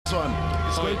this one.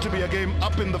 It's going to be a game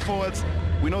up in the forwards.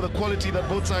 We know the quality that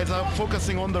both sides are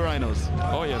focusing on the Rhinos.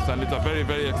 Oh yes, and it's a very,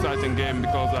 very exciting game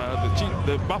because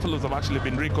the Buffaloes have actually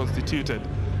been reconstituted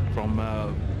from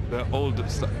the old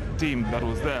team that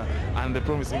was there, and they're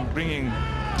promising bringing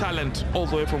talent all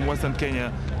the way from Western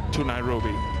Kenya to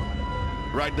Nairobi.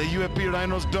 Right, the UAP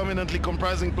Rhinos dominantly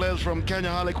comprising players from Kenya,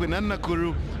 Harlequin and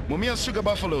Nakuru. Mumias Sugar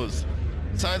Buffaloes,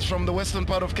 sides from the western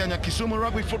part of Kenya, Kisumu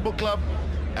Rugby Football Club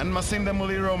and Masinde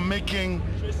Muliro, making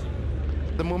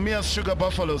the Mumias Sugar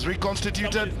Buffaloes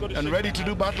reconstituted and ready to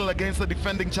do battle against the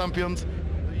defending champions,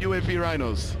 the UAP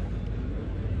Rhinos.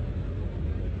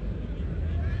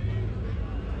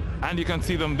 And you can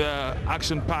see them there,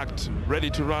 action-packed, ready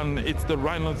to run. It's the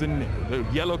Rhinos in the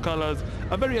yellow colors,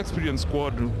 a very experienced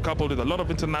squad, coupled with a lot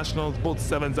of internationals, both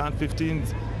 7s and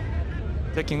 15s,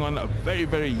 taking on a very,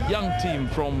 very young team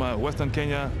from Western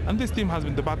Kenya. And this team has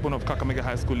been the backbone of Kakamega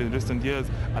High School in recent years,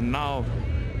 and now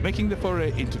making the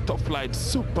foray into top-flight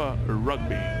Super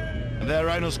Rugby. The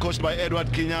Rhinos coached by Edward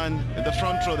Kinyan. In the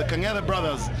front row, the Kang'ethe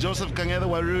brothers, Joseph Kang'ethe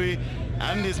Warui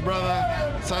and his brother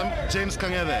James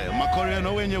Kang'ethe. Makoria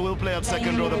Nowenye will play at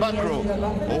second row. The back row,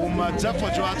 Oma Jafo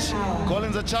Joach,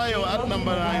 Collins Achayo at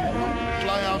number 9,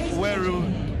 fly half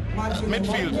Weru.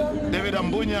 Midfield, David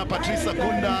Ambunya, Patrice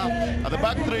Agunda. At the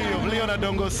back three of Leon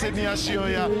Adongo, Sydney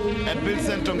Ashioya and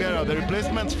Vincent Tongera. The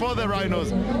replacements for the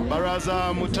Rhinos,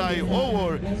 Baraza Mutai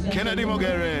Owor, Kennedy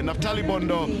Mogere, Naftali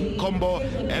Bondo, Kombo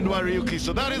and Wariuki.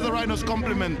 So that is the Rhinos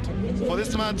complement for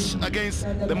this match against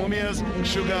the Mumias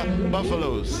Sugar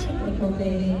Buffaloes.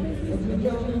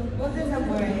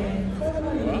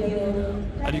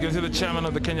 And you can see the chairman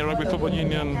of the Kenya Rugby Football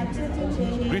Union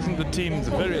greeting the teams,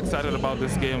 very excited about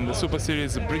this game. The Super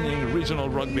Series bringing regional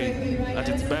rugby at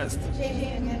its best,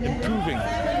 improving.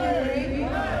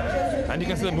 And you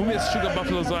can see the Mumias Sugar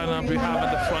Buffaloes lineup. We have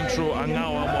at the front row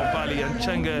Angawa, Mwavali and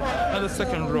Chenge. At the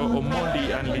second row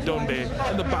Omondi and Lidonde.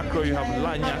 In the back row you have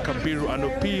Lanya, Kabiru and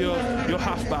Opio. Your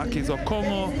halfback is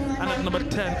Okongo. And at number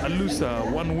 10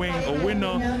 Alusa, one wing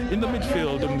Owino. In the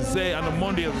midfield Mzee and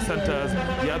Omondi as the centers.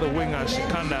 The other winger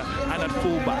Shikanda. And at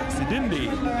fullback Sidindi.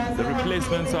 The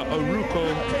replacements are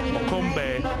Oruko,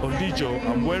 Okombe, Ondijo,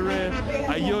 Amwere,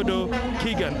 Ayodo,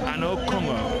 Keegan and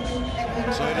Okongo.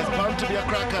 So it is bound to be a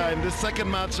cracker in this second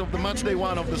match of the match day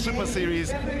 1 of the Super Series.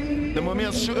 The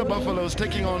Mumias Sugar Buffaloes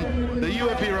taking on the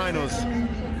UAP Rhinos.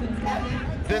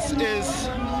 This is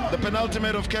the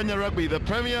penultimate of Kenya Rugby, the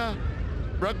Premier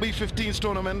Rugby 15s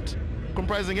tournament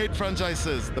comprising 8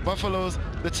 franchises. The Buffaloes,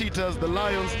 the Cheetahs, the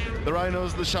Lions, the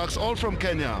Rhinos, the Sharks, all from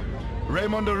Kenya.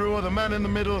 Raymond Oruo, the man in the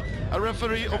middle, a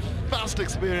referee of vast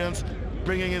experience,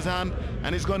 bringing his hand,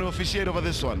 and he's going to officiate over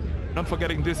this one. Not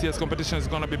forgetting this year's competition is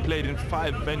going to be played in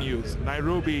 5 venues: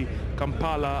 Nairobi,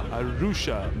 Kampala,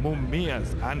 Arusha,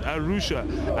 Mumias and Arusha.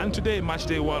 And today, match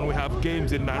day 1, we have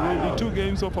games in Nairobi, 2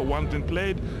 games so far, 1 been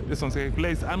played, this one's taking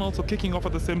place, and also kicking off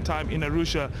at the same time in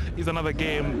Arusha is another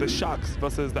game, the Sharks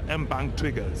versus the M-Bank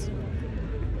Twiggers.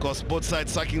 Of course, both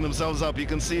sides sucking themselves up. You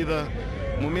can see the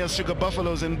Mumias Sugar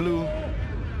Buffaloes in blue,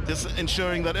 just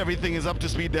ensuring that everything is up to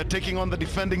speed. They're taking on the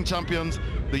defending champions,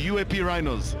 the UAP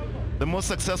Rhinos, the most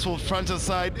successful franchise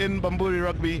side in Bamburi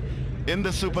Rugby in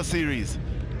the Super Series.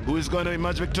 Who is going to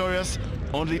emerge victorious?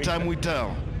 Only time will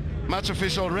tell. Match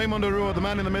official Raymond Oruo, the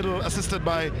man in the middle, assisted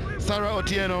by Sarah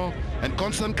Otieno and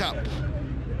Constant Cap.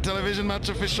 Television match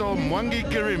official Mwangi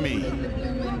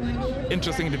Kirimi.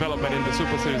 Interesting development in the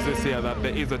Super Series this year that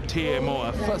there is a TMO,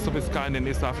 a first of its kind in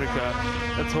East Africa.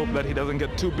 Let's hope that he doesn't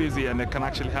get too busy and they can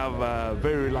actually have a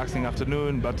very relaxing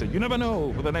afternoon. But you never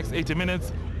know, for the next 80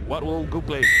 minutes, what will go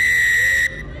play.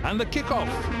 And the kickoff,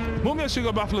 Mumias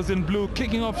Sugar Buffaloes in blue,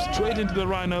 kicking off straight into the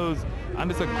Rhinos.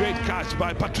 And it's a great catch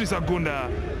by Patrice Agunda,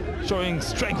 showing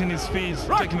strength in his feet,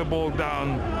 taking the ball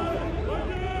down.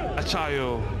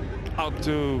 Achayo out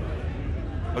to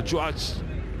Ojuach.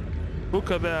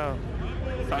 Hooker there,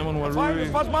 Simon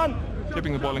Warui,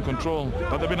 keeping the ball in control.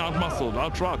 But they've been out-muscled,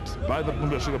 out-trucked by the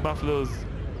Mumias Sugar Buffaloes.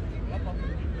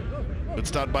 Good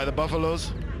start by the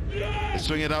Buffaloes. They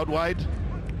swing it out wide.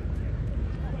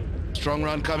 Strong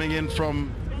run coming in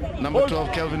from number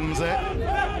 12, Kelvin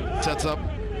Mzee. Sets up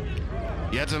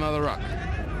yet another ruck.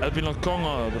 Elvin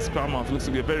Okongo, the scrum half, looks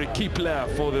to be a very key player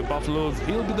for the Buffaloes.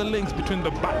 He'll be the links between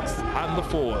the backs and the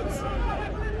forwards.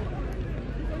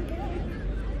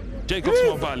 Jacob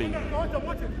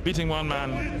Mwavali beating one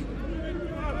man.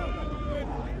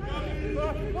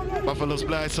 Buffaloes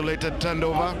play isolated, turned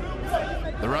over.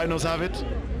 The Rhinos have it.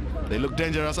 They look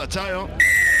dangerous. Achayo.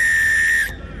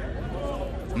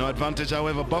 No advantage,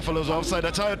 however. Buffaloes are offside.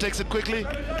 Achayo takes it quickly.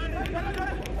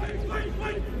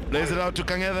 Plays it out to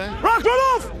Kang'ethe. Run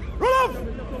off! Run off!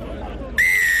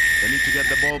 They need to get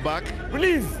the ball back.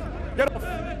 Release. Get off.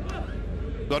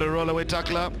 Got a rollaway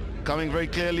tackler coming very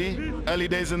clearly. Early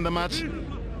days in the match.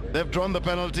 They've drawn the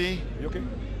penalty. You okay?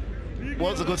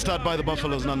 Was a good start by the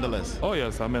Buffaloes nonetheless. Oh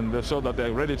yes, I mean they showed that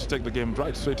they're ready to take the game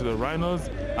right straight to the Rhinos,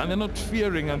 and they're not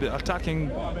fearing and they're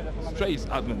attacking straight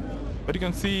at them. But you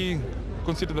can see,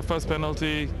 consider the first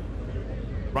penalty,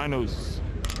 Rhinos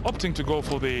opting to go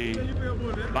for the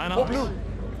line-out.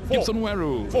 Gibson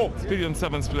Weru, experienced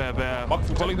sevens player there,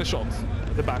 calling the shots,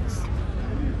 the backs.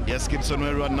 Yes, Gibson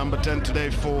Weru at number 10 today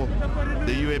for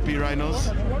the UAP Rhinos.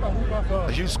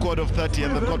 A huge squad of 30,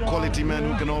 and they've got quality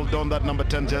men who can all don that number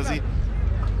 10 jersey.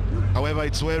 However,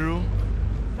 it's Weru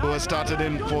who has started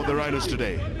in for the Rhinos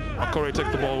today. Makori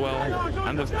takes the ball well,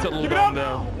 and they've settled down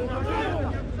there,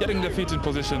 getting their feet in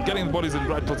position, getting the bodies in the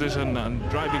right position, and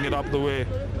driving it up the way.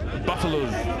 The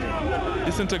Buffaloes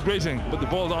disintegrating, but the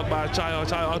ball's out by Chayo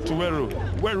out to Weru.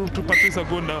 Weru to Patrice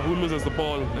Agunda, who loses the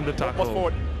ball in the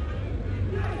tackle.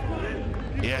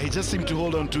 Yeah, he just seemed to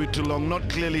hold on to it too long, not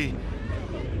clearly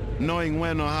knowing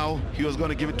when or how he was going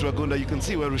to give it to Agunda. You can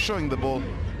see Weru showing the ball.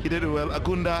 He did it well.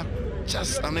 Agunda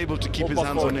just unable to keep his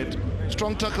hands on it.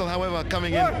 Strong tackle, however,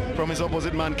 coming in from his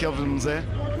opposite man, Kelvin Mzee.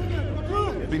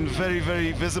 Been very,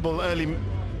 very visible early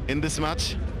in this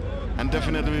match, and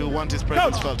definitely will want his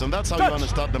presence felt. And that's how you want to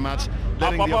start the match,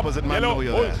 letting the opposite man know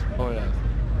you're there. Oh yeah.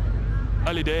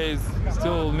 Early days,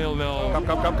 still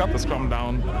 0-0. The scrum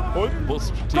down.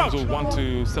 Both teams will want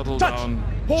to settle down,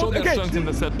 show their strength in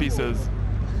the set pieces.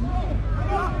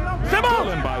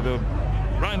 Stolen by the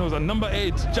Rhinos, and number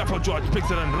 8, Jeffo George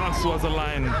picks it and runs towards the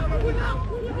line.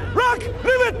 Rock,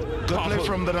 leave it! Good play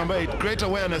from the number 8. Great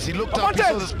awareness. He looked up, he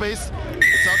saw the space.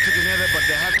 It's out to Canada, but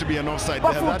there had to be an offside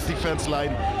there. That defense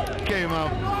line came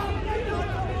out.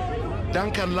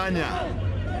 Duncan Lanya,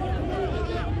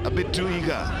 a bit too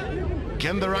eager.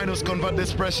 Can the Rhinos convert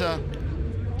this pressure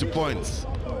to points?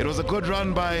 It was a good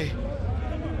run by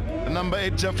the number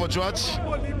 8, Jeffo George.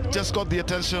 Just got the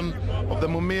attention of the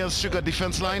Mumias Sugar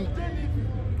defense line.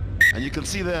 And you can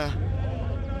see there,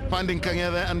 finding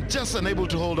Kanye there and just unable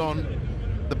to hold on.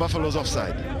 The Buffaloes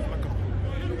offside.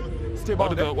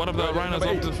 One of the Rhinos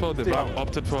opted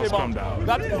for a scrum down.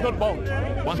 That is not bound.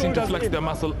 Wanting to flex their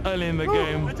muscle early in the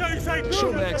game,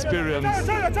 show their experience,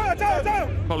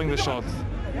 calling the shots.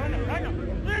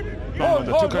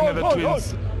 The two Canada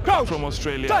twins from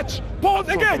Australia. Touch, pause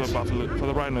again. For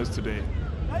the Rhinos today.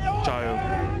 Chayo.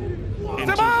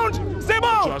 Stay bound! Stay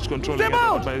bound! George controlling Stay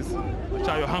bound! the base.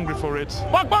 Chayo hungry for it.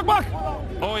 Back!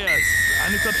 Oh yes,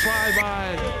 and it's a try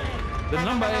by the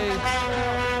number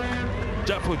 8,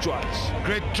 Jeffo George.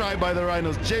 Great try by the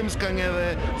Rhinos. James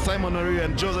Kangede, Simon Arui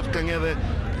and Joseph Kangede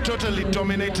totally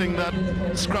dominating that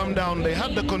scrum down. They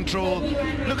had the control.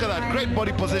 Look at that, great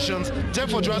body positions.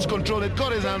 Jeffo George controlled it,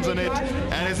 got his hands on it,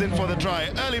 and is in for the try.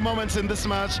 Early moments in this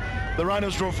match, the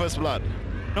Rhinos drove first blood.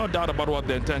 No doubt about what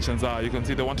their intentions are. You can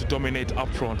see they want to dominate up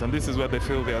front, and this is where they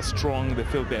feel they are strong, they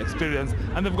feel their experience,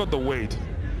 and they've got the weight.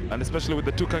 And especially with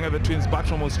the two Kangede twins back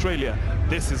from Australia,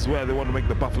 this is where they want to make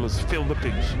the Buffaloes feel the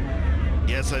pinch.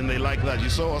 Yes, and they like that. You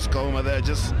saw Oscar Oma there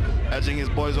just edging his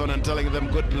boys on and telling them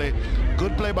good play.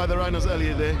 Good play by the Rhinos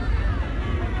earlier there.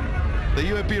 The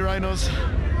UAP Rhinos,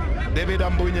 David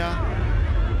Ambunya.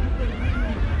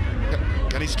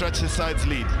 Can he stretch his side's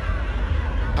lead?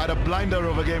 Had a blinder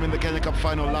of a game in the Kenya Cup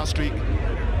final last week,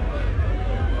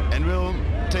 and will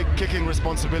take kicking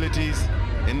responsibilities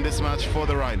in this match for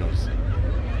the Rhinos.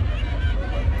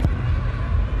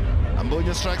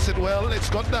 Ambunya strikes it well. It's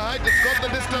got the height, it's got the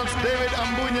distance. David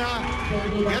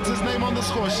Ambunya gets his name on the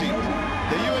score sheet.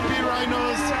 The UAP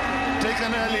Rhinos take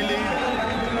an early lead.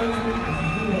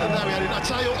 And there we had it.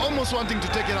 Achayo almost wanting to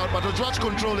take it out, but Ojwach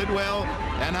controlled it well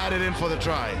and had it in for the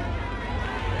try.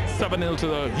 7-0 to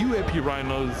the UAP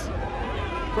Rhinos.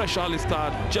 Fresh early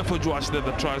start. Jeffo George there,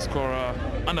 the try scorer.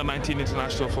 Under 19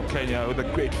 international for Kenya with a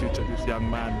great future, this young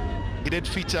man. He did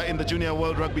feature in the Junior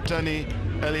World Rugby Tourney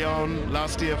early on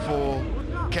last year for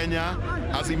Kenya.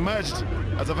 Has emerged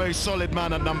as a very solid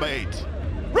man at number 8.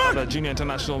 The junior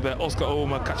international there, Oscar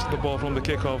Ouma, catches the ball from the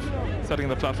kickoff, setting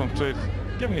the platform straight,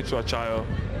 giving it to Achayo,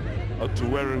 or to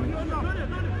Weru.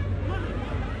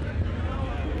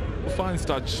 A fine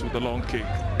touch with the long kick.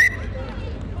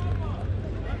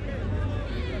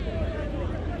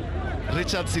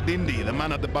 Richard Sidindi, the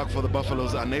man at the back for the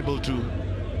Buffaloes, unable to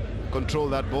control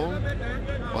that ball,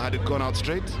 or had it gone out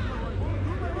straight?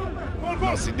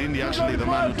 No, Sidindi actually the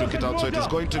man who took it out, so it is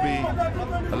going to be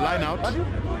a line out.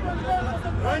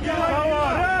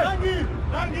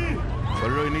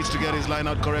 Roy needs to get his line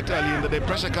out correct early in the day.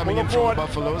 Pressure coming in from the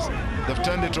Buffaloes. They've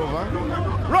turned it over.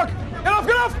 Rock! Get off!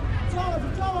 Get off!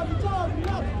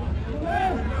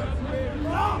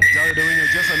 Jared Owinyo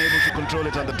just unable to control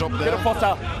it at the top there. Get a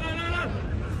Foster.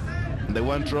 And they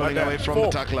weren't rolling away from the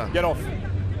tackler. Get off.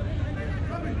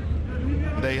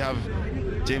 They have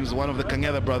James, one of the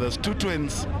Kang'ethe brothers, two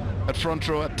twins at front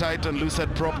row, at tight and loose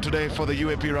head prop today for the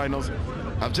UAP Rhinos.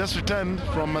 Have just returned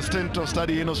from a stint of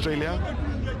study in Australia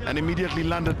and immediately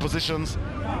landed positions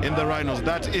in the Rhinos.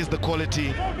 That is the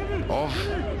quality of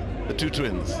the two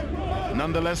twins.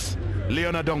 Nonetheless,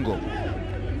 Leon Adongo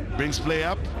brings play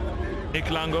up. Nick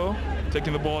Lango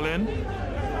taking the ball in.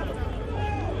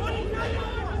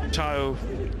 Chayo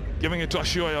giving it to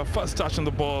Ashioya. First touch on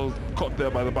the ball, caught there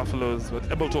by the Buffaloes,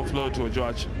 but able to offload to a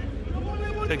judge.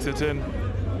 Takes it in.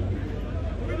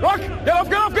 Rock! Get off,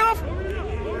 get off, get off!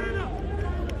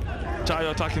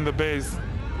 Chayo attacking the base.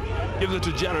 Gives it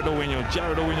to Jared Owinyo.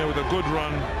 Jared Owinyo with a good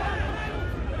run.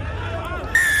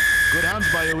 Good hands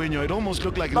by Owinyo. It almost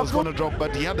looked like it was going to drop,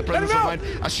 but he had the presence of mind.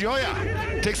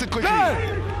 Ashioya takes it quickly.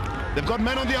 They've got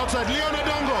men on the outside. Leon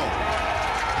Adongo.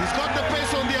 He's got the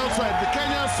pace on the outside. The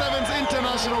Kenya Sevens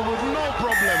international with no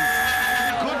problem.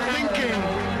 Good thinking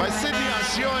by Sydney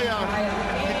Ashioya.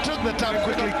 He took the tap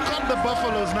quickly, caught the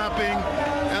Buffaloes napping,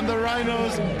 and the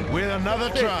Rhinos with another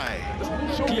try.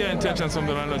 Clear intentions from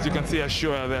the Rhinos. You can see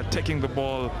Ashioya there taking the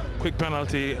ball. Quick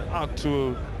penalty out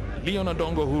to Leon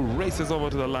Adongo, who races over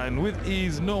to the line with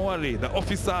ease, no worry. The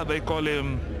officer, they call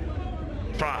him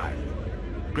Try.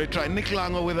 Great try. Nick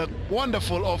Lango with a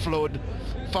wonderful offload.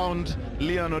 Found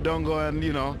Leon Odongo, and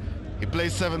you know, he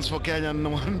plays sevens for Kenya, and no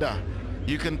wonder.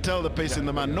 You can tell the pace in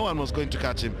the man. No one was going to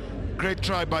catch him. Great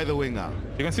try by the winger.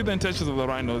 You can see the intentions of the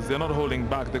Rhinos. They're not holding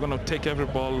back. They're going to take every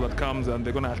ball that comes, and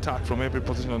they're going to attack from every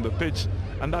position on the pitch.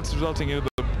 And that's resulting in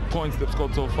the points they've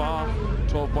scored so far.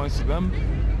 12 points to them.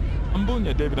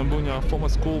 Ambunya, David Ambunya, former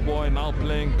schoolboy, now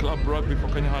playing club rugby for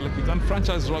Kenya Harlequins and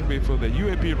franchise rugby for the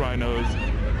UAP Rhinos,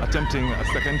 attempting a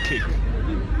second kick.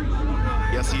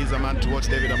 Yes, he is a man to watch.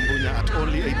 David Ambunya at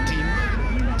only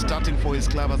 18, starting for his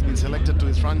club, has been selected to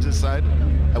his franchise side.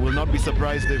 I will not be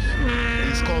surprised if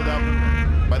he's called up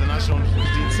by the national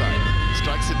 15 side.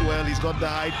 Strikes it well, he's got the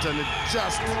height, and it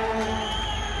just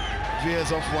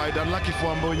veers off wide. Unlucky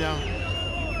for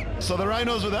Ambunya. So the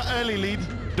Rhinos with an early lead,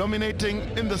 dominating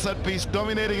in the set piece,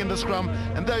 dominating in the scrum,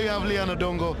 and there you have Leon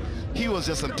Odongo. He was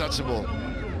just untouchable.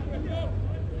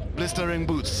 Blistering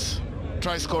boots.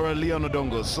 Try scorer Leon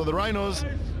Odongo. So the Rhinos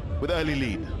with early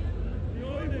lead.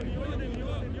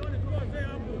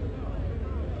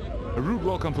 A rude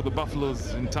welcome for the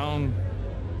Buffaloes in town.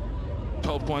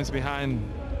 12 points behind.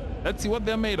 Let's see what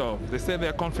they're made of. They say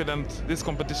they're confident this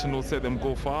competition will see them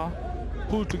go far.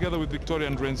 Pulled together with Victoria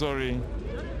and Renzori.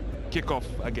 Kick off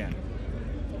again.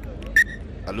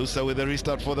 Alusa with the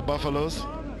restart for the Buffaloes.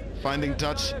 Finding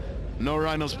touch. No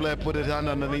Rhinos player put his hand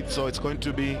underneath, so it's going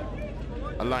to be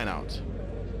a line out.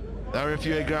 The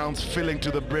RFUEA Grounds filling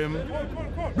to the brim.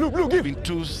 Blue, give. Been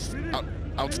two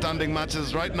outstanding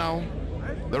matches right now.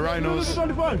 The Rhinos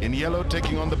in yellow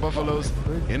taking on the Buffaloes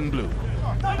in blue.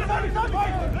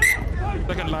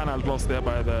 Second line out lost there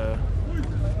by the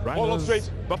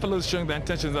Rhinos. Buffaloes showing their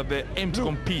intentions that they aim to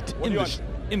compete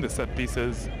in the set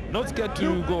pieces. Not scared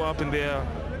to go up in there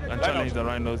and challenge the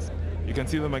Rhinos. You can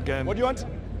see them again. What do you want?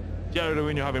 Jared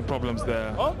Owinyo having problems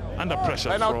there. Under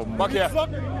pressure from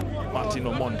Martin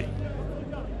Omondi.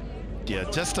 Yeah,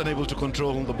 just unable to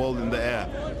control the ball in the air.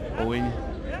 Owinyo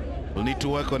will need to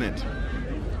work on it.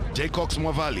 J. Cox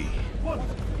Mwavali.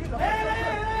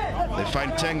 They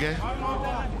find Chenge.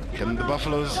 Can the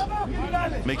Buffaloes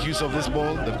make use of this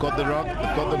ball? They've got the rock,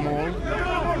 they've got the maul.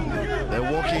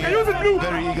 They're walking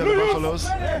very eager, the Buffaloes,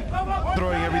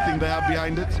 throwing everything they have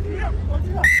behind it.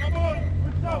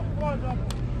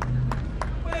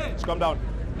 Come down.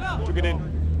 Took it in.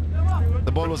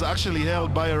 The ball was actually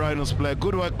held by a Rhinos player.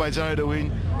 Good work by Jared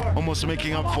Owinyo, almost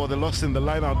making up for the loss in the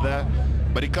line out there.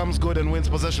 But he comes good and wins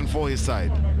possession for his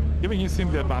side. Giving his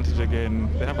team the advantage again.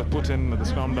 They have a put in the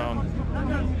scrum down.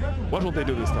 What will they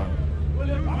do this time?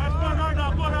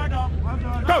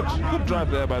 Coach! Good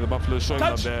drive there by the Buffaloes, showing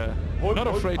that they're not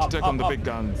afraid to take on the big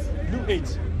guns.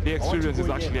 The experience is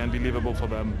actually unbelievable for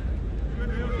them.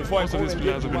 Most of these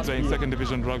players have been playing second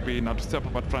division rugby. Now to step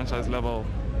up at franchise level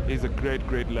is a great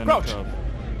learning curve.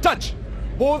 Touch!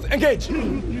 Balls engage!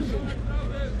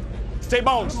 Stay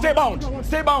bound, stay bound,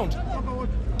 stay bound!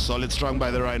 Solid strong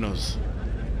by the Rhinos.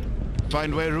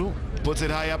 Find Weru, puts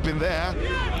it high up in there.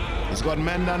 He's got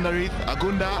men underneath.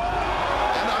 Agunda,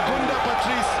 and Agunda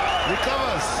Patrice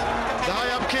recovers. The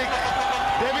high up kick.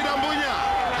 David Ambunya,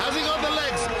 has he got the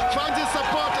legs? Finds his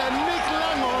support, and Nick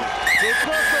Lango will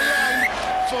cross the line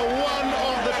for one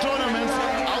of the tournament's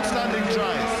outstanding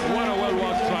tries. What a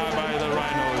well-worked try by the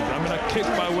Rhinos. I mean, a kick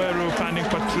by Weru, finding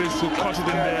Patrice, who caught it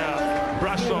in there.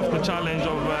 brushed off the challenge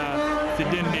of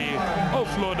Sidindi,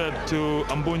 offloaded to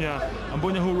Ambunya.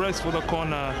 Ambunya who raced for the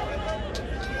corner.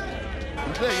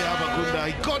 There you have Agunda.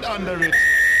 He got under it.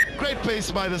 Great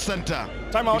pace by the center.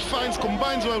 Time out. He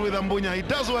combines well with Ambunya. He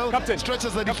does well, Captain.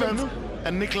 stretches the defense,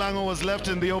 and Nick Lango was left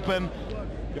in the open.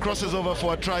 Crosses over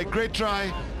for a try. Great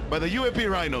try by the UAP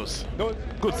Rhinos.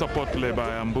 Good support play by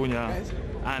Ambunya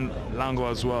and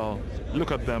Lango as well.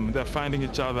 Look at them. They're finding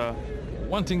each other,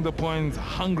 wanting the points,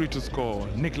 hungry to score.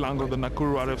 Nick Lango, the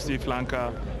Nakuru RFC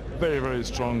flanker, very, very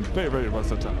strong, very, very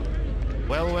versatile.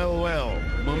 Well.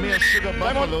 Mumias Sugar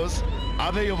Buffaloes,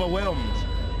 are they overwhelmed?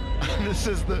 This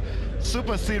is the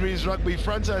Super Series rugby,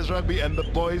 franchise rugby, and the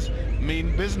boys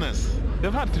mean business.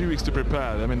 They've had 3 weeks to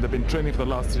prepare. I mean, they've been training for the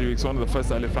last 3 weeks. One of the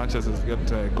first early franchises to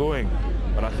get going.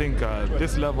 But I think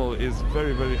this level is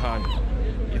very, very high.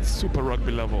 It's super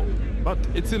rugby level. But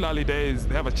it's still early days.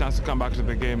 They have a chance to come back to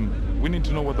the game. We need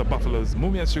to know what the Buffaloes,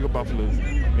 Mumias Sugar Buffaloes,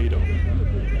 made of.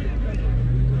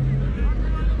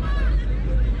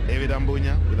 David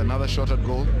Ambunya with another shot at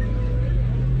goal.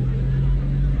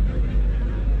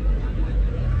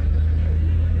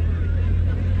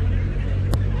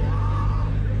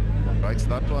 Strikes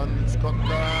that one. It's got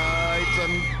right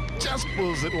and just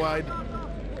pulls it wide.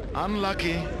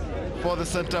 Unlucky for the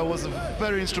center. Was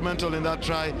very instrumental in that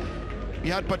try. He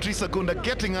had Patrice Agunda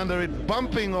getting under it,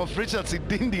 bumping off Richard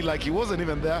Sidindi like he wasn't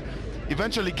even there.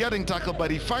 Eventually getting tackled, but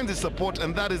he finds his support,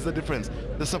 and that is the difference.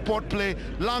 The support play,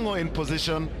 Lango in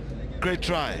position. Great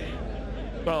try.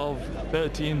 12,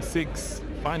 13, 6,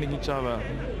 finding each other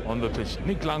on the pitch.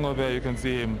 Nick Lango there, you can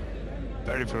see him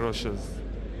very ferocious,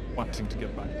 wanting to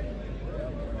get back.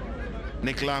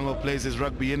 Nick Lango plays his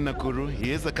rugby in Nakuru.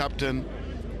 He is the captain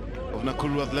of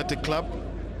Nakuru Athletic Club.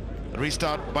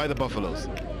 Restart by the Buffaloes.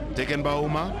 Taken by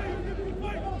Uma.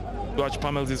 Dodge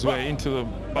pummels his way into the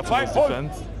Buffaloes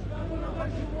defense.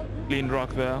 Clean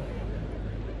rock there.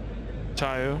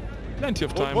 Chayo, plenty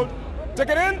of time. Take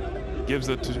it in. Gives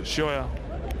it to Shoya.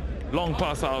 Long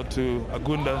pass out to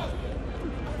Agunda.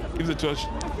 Gives it to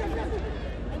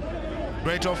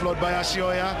Great offload by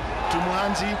Ashioya to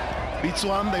Muhanji. Beats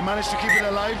one. They managed to keep it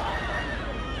alive.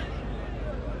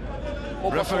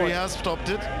 Referee has stopped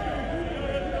it.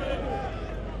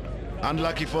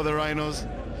 Unlucky for the Rhinos.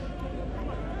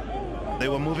 They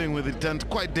were moving with intent,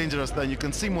 quite dangerous then. You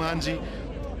can see Muhanji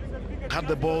had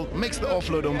the ball, makes the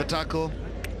offload on the tackle,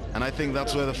 and I think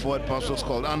that's where the forward pass was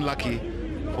called. Unlucky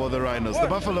for the Rhinos. The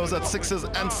Buffaloes at 6s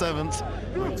and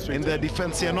 7s in their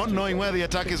defense here, not knowing where the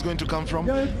attack is going to come from,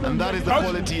 and that is the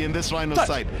quality in this Rhinos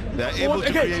side. They're able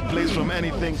to create plays from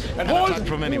anything and attack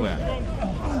from anywhere.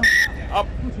 Up.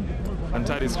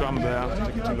 Untidy scrum there.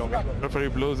 Referee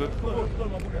blows it.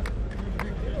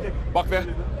 Back there.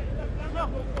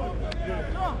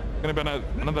 Going to be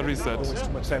another reset. No.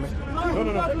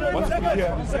 Once we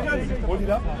here, hold it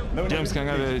up. No, James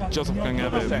Kangade, Joseph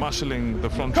Kangade, marshalling the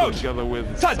front row together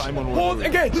with Simon Hold, Wood.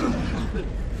 engage.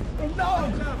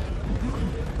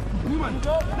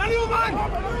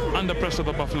 Under pressure,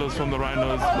 the Buffaloes from the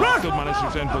Rhinos still managed to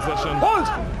retain possession. Hold.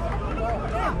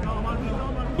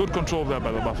 Good control there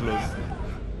by the Buffaloes.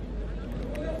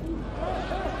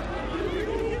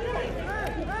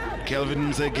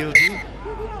 Kelvin Mzee guilty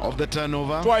of the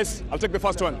turnover. Twice. I'll take the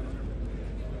first one.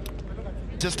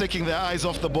 Just taking their eyes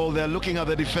off the ball. They're looking at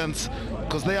the defense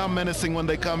because they are menacing when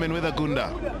they come in with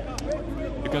Agunda.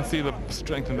 You can see the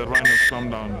strength in the Rhinos come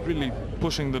down, really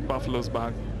pushing the Buffaloes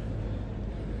back.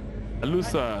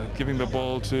 Alusa giving the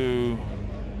ball to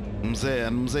Mzee,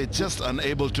 and Mzee just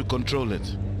unable to control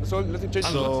it. So let him change.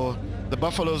 So the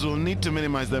Buffaloes will need to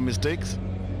minimize their mistakes.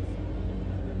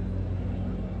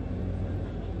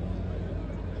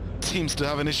 Seems to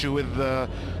have an issue with the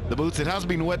boots. It has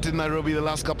been wet in Nairobi the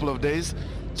last couple of days,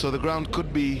 so the ground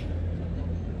could be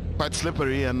quite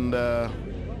slippery, and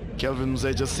Kelvin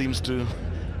Mzee just seems to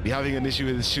be having an issue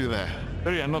with his shoe there.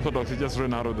 very unorthodox. He just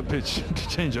ran out of the pitch to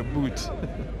change a boot.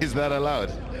 Is that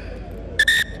allowed?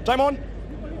 Time on.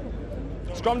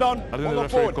 Scrum down. I think the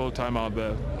referee called timeout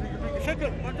there.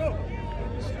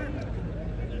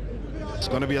 It's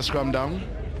going to be a scrum down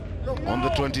on the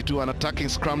 22, an attacking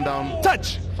scrum down.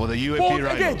 Touch for the UAP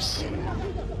Rhinos.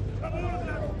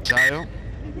 Chayo.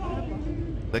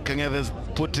 The Kangethe's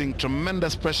putting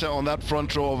tremendous pressure on that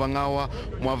front row of Angawa,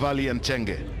 Mwavali and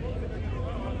Chenge.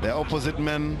 Their opposite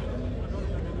men,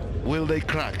 will they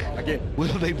crack? Again.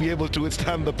 Will they be able to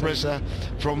withstand the pressure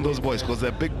from those boys? Because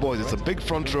they're big boys. It's a big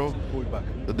front row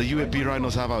that the UAP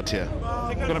Rhinos have out here.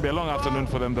 It's going to be a long afternoon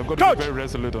for them. They've got to be very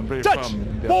resolute and very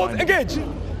firm. Both engage.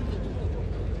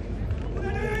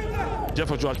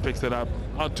 Jeff George picks it up.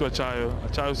 Out to Achayo.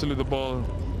 Achayo still with the ball.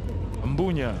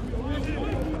 Mbunya.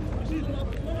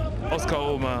 Oscar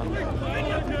Oma.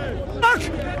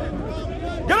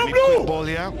 Get up, Blue! Ball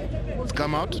here. It's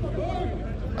come out.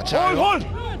 Hold!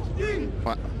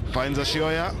 Finds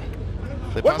Ashioya.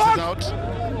 They pass it out.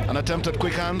 An attempt at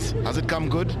quick hands. Has it come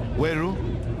good? Weru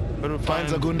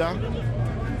finds Agunda.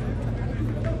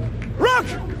 Rock!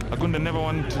 Agunda never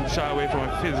wanted to shy away from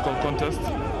a physical contest.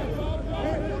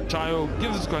 Chayo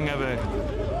gives it to Kangebe.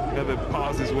 Kangebe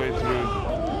passes his way through.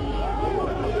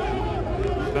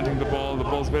 Presenting the ball. The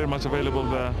ball's very much available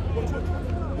there.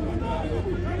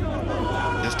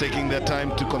 Just taking their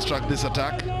time to construct this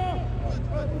attack.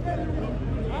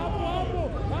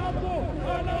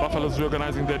 Buffaloes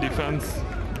reorganizing their defense.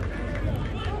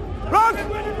 Rock!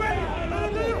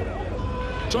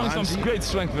 Showing some great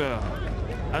strength there.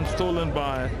 And stolen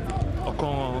by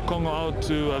Okongo. Okongo out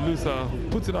to Alusa, who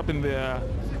puts it up in the air.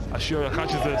 Ashioya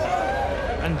catches it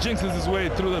and jinxes his way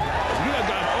through the rear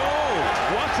guard. Oh,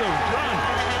 what a run!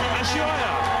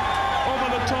 Ashioya over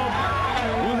the top.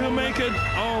 Will he make it?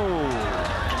 Oh,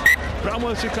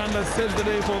 Bramwell Shikanda saves the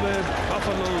day for the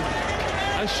Buffaloes.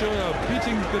 Ashioya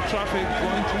beating the traffic,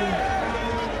 going through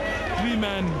 3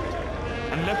 men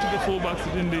and left to the fullback,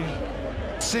 Sidindi.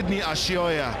 Sydney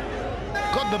Ashioya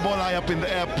got the ball high up in the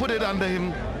air, put it under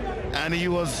him, and he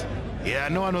was,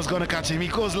 no one was going to catch him. He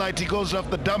goes light, he goes off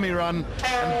the dummy run,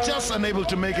 and just unable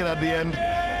to make it at the end.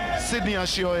 Sydney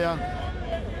Ashioya.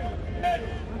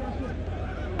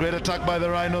 Great attack by the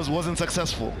Rhinos, wasn't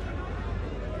successful.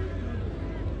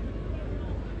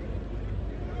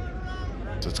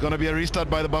 So it's going to be a restart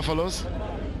by the Buffaloes.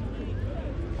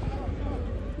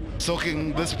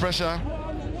 Soaking this pressure.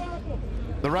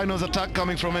 The Rhinos attack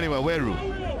coming from anywhere. Weru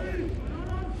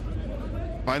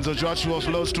finds Ojuachu,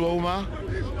 offloads to Oma.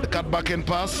 The cut back in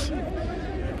pass.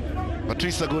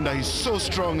 Patrice Agunda, he's so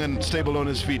strong and stable on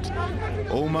his feet.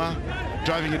 Oma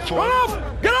driving it forward.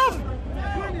 Get off!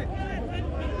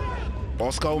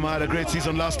 Oscar Oma had a great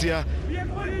season last year.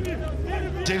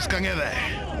 James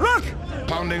Kangede. Rock!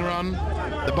 Pounding run.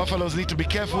 The Buffaloes need to be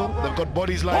careful. They've got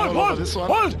bodies lying all over this one.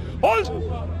 Hold!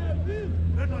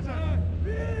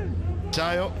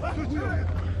 Chayo.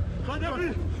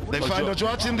 They find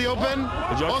Ojuachu in the open.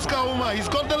 Oscar Oma, he's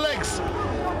got the legs.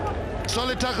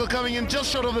 Solid tackle coming in just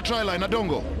short of the try line.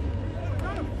 Adongo.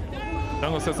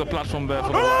 Adongo sets a platform there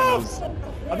for the Rhinos.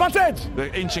 Advantage!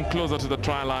 They're inching closer to the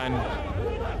try line.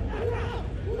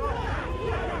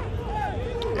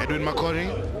 Edwin Makori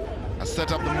has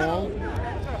set up the maul.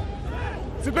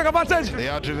 Sit back, advantage! They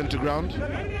are driven to ground.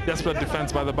 Desperate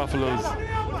defense by the Buffaloes.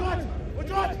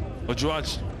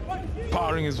 Ojuachu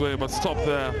powering his way, but stopped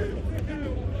there.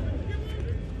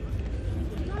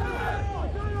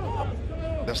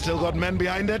 They've still got men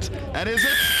behind it. And is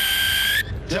it?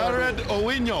 Jared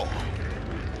Owinyo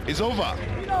is over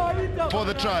for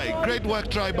the try. Great work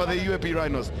try by the UAP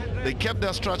Rhinos. They kept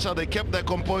their structure, they kept their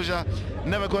composure,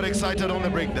 never got excited on the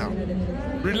breakdown.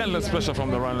 Relentless pressure from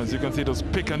the Rhinos. You can see those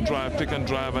pick and drive,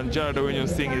 and Jared Owinyo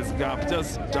seeing his gap,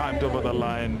 just dived over the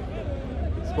line.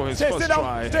 For his first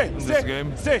try in this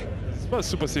game. His first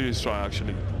Super Series try,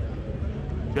 actually.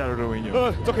 Jared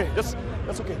Owinyo. It's okay, that's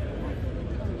okay.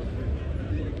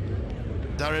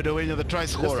 Jared Owinyo, the try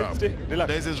scorer.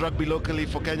 There's his rugby locally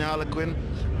for Kenya Harlequin.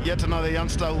 Yet another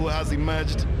youngster who has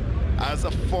emerged as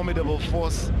a formidable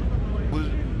force. Will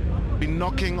be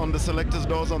knocking on the selectors'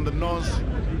 doors on the nose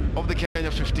of the Kenya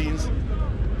 15s.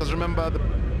 Because remember, the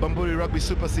Bamburi Rugby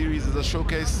Super Series is a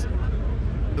showcase,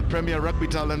 the premier rugby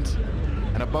talent,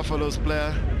 and a Buffaloes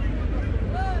player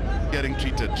getting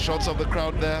treated. Shots of the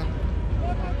crowd there.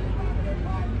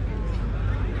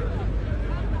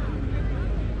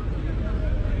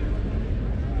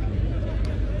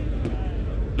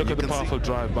 Look at the powerful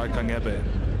drive by Kangebe.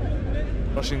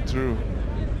 Rushing through.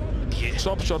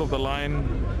 Top shot of the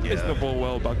line. Hits the ball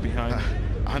well back behind.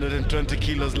 120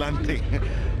 kilos landing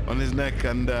on his neck,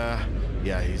 and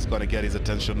he's going to get his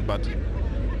attention. But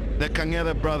the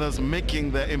Kangede brothers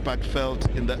making their impact felt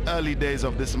in the early days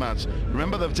of this match.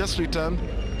 Remember, they've just returned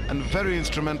and very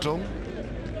instrumental.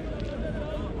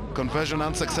 Conversion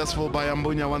unsuccessful by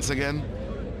Ambunya once again.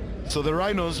 So the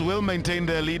Rhinos will maintain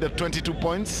their lead at 22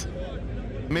 points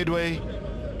midway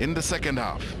in the second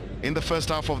half, in the first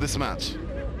half of this match.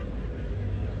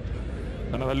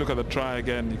 Another look at the try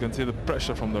again. You can see the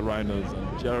pressure from the Rhinos.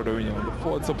 And Jared Owinyo and the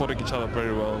forwards supporting each other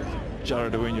very well.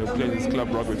 Jared Owinyo plays his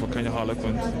club rugby for Kenya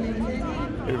Harlequins.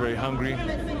 Very, very hungry.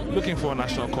 Looking for a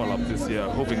national call-up this year,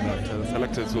 hoping that the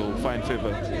selectors will find favor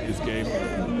in this game,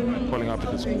 calling up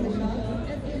in the squad.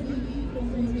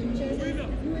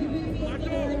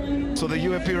 So the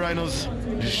UAP Rhinos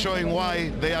showing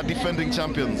why they are defending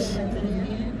champions.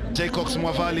 Jaycox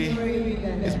Mwavali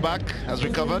is back, has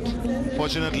recovered.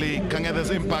 Fortunately, Kangethe's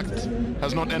impact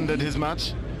has not ended his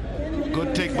match.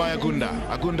 Good take by Agunda.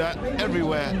 Agunda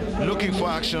everywhere, looking for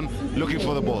action, looking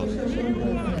for the ball.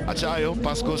 Achayo,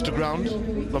 pass goes to ground.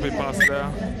 Lovely pass there.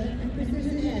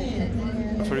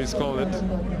 Referee's called it.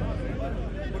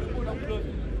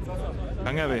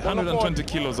 Kangethe, 120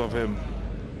 kilos of him.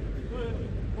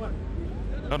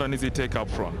 Not an easy take up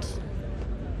front.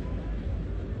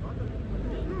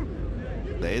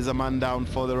 There is a man down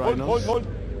for the Rhinos. Hold.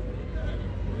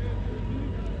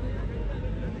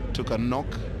 Took a knock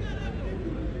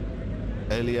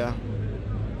earlier.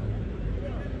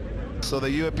 So the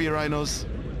UAP Rhinos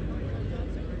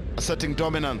asserting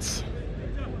dominance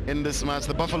in this match.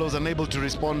 The Buffaloes unable to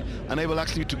respond, unable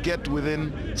actually to get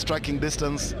within striking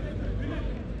distance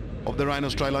of the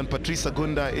Rhinos try line. Patrice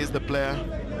Agunda is the player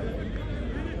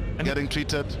getting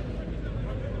treated.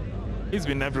 He's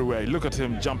been everywhere. Look at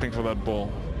him jumping for that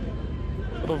ball.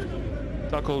 Sort of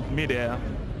tackled mid-air.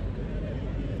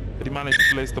 But he managed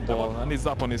to place the ball, and he's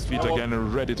up on his feet again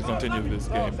and ready to continue this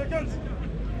game.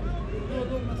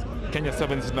 Kenya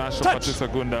 7th international Patrice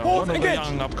Agunda, one of the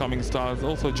young upcoming stars,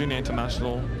 also junior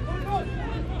international.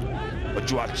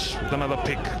 Ojuach with another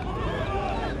pick.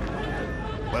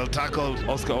 Well tackled.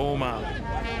 Oscar Oma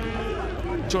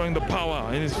showing the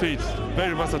power in his feet.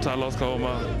 Very versatile, Oscar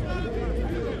Oma.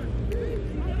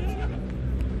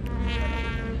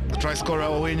 The try scorer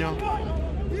Owinyo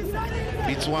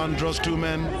beats one, draws two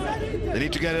men. They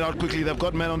need to get it out quickly. They've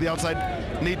got men on the outside.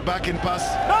 Need back in pass.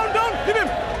 Down, hit him.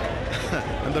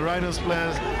 And the Rhinos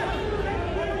players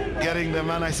getting the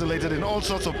man isolated in all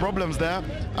sorts of problems there.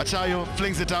 Achayo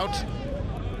flings it out.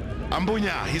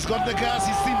 Ambunya, he's got the gas,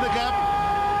 he's seen the gap.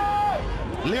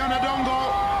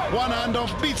 Leonardongo, one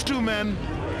handoff, beats two men.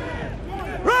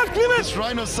 This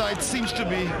Rhino side seems to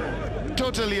be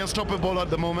totally unstoppable at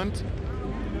the moment.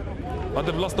 But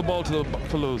they've lost the ball to the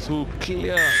Buffaloes, who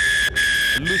clear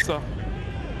looser.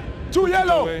 Two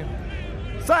yellow.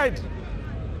 Side.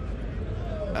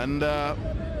 And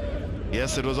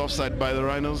yes, it was offside by the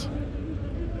Rhinos.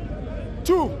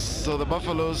 Two. So the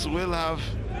Buffaloes will have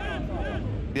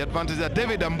the advantage there.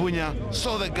 David Ambunya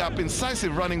saw the gap,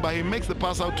 incisive running by him, makes the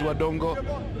pass out to Adongo.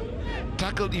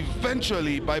 Tackled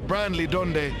eventually by Brian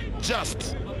Lidonde,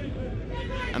 just.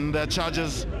 And the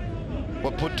charges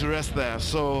were put to rest there.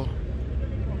 So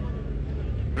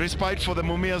respite for the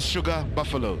Mumias Sugar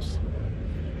Buffaloes.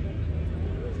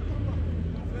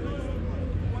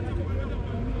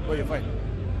 Oh, you're fine.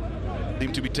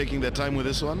 Seem to be taking their time with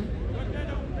this one.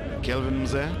 Kelvin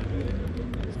Mzee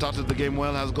started the game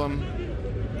well, has gone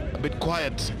a bit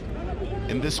quiet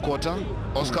in this quarter.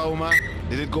 Oscar Oma,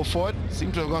 did it go forward?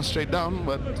 Seemed to have gone straight down,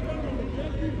 but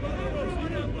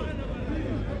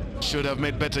should have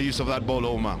made better use of that ball,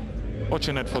 Oma.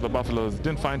 Fortunate for the Buffaloes.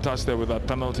 Didn't find touch there with that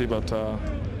penalty, but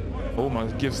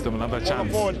Oma gives them another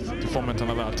chance to foment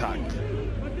another attack.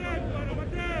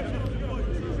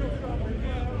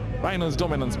 Rhinos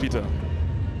dominance, Peter.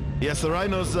 Yes, the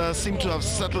Rhinos seem to have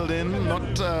settled in, not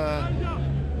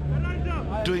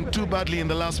doing too badly in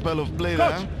the last spell of play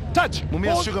there. Touch.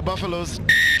 Mumias Sugar Buffaloes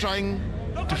trying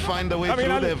to find a way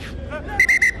through. They've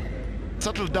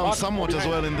settled down somewhat as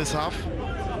well in this half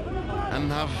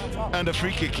and have earned a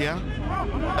free kick here.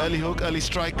 Early hook, early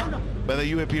strike by the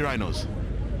UAP Rhinos.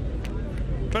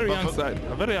 Very young side,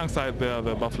 a very young side there,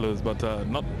 the Buffaloes, but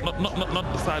not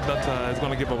the side that is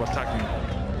going to give up attacking.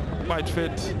 Quite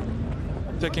fit,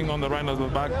 taking on the Rhinos at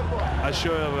the back. I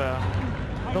assure you there,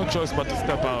 no choice but to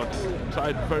step out.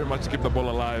 Tried very much to keep the ball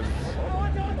alive.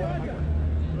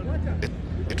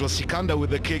 It was Sikanda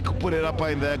with the kick, put it up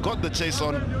in there, got the chase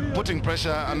on, putting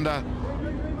pressure under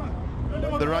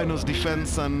the Rhinos'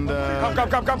 defense, and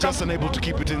just unable to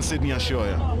keep it in Sydney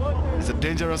Ashoya. He's a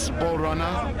dangerous ball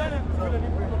runner,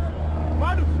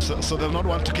 so they'll not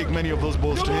want to kick many of those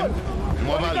balls to him.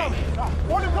 Mwavali.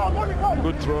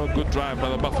 Good throw, good drive by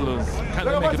the Buffaloes.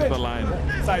 Can't make it to the line.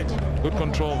 Good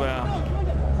control there.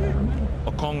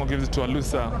 Okongo gives it to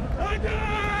Alusa,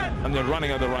 and they're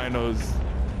running at the Rhinos.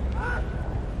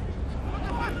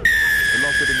 They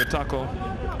lost it in the tackle.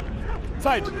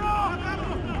 Side.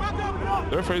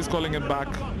 The referee is calling it back.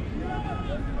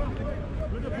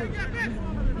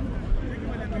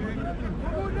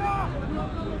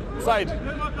 Side.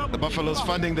 The Buffaloes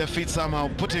finding their feet somehow,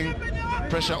 putting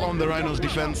pressure on the Rhinos'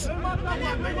 defense.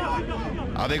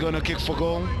 Are they going to kick for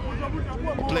goal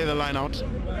or play the line out?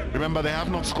 Remember, they have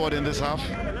not scored in this half,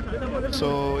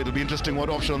 so it'll be interesting what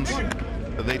options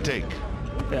they take.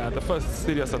 Yeah, the first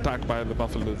serious attack by the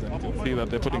Buffaloes, and you can see that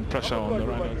they're putting pressure on the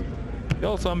Rhinos. They're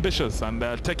also ambitious, and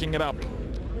they're taking it up.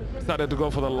 Started to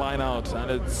go for the line out, and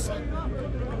it's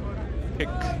kick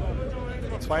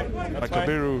That's fine. That's fine.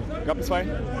 Kabiru. Cup is fine.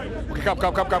 Okay, cup.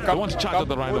 They want to charge at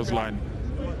the Rhinos line.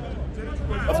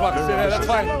 That's Max. Yeah, that's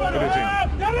fine. What do you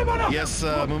think? Yes,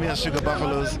 Mumias Sugar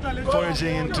Buffaloes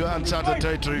foraging into uncharted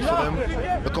territory for them.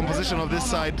 The composition of this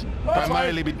side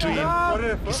primarily between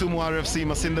Kisumu RFC,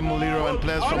 Masinde Muliro and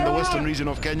players from the western region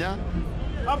of Kenya.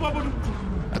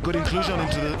 A good inclusion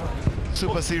into the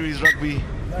Super Series rugby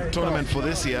tournament for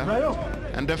this year,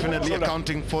 and definitely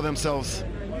accounting for themselves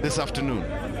this afternoon.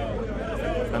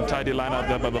 And tidy line out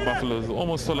there by the Buffaloes,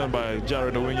 almost stolen by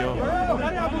Jared Owinyo,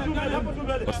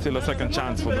 but still a second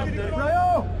chance for them.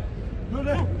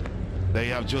 There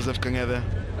you have Joseph Kangede.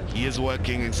 He is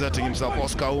working, exerting himself.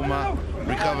 Oscar Uma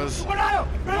recovers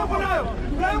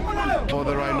for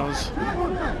the Rhinos.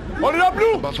 Hold it up,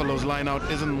 Blue! The Buffaloes line out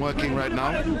isn't working right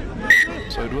now,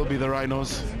 so it will be the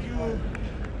Rhinos.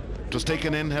 It was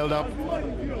taken in, held up.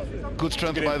 Good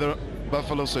strength by the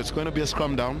Buffaloes, so it's going to be a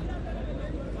scrum down.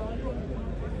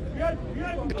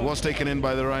 It was taken in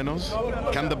by the Rhinos.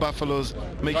 Can the Buffaloes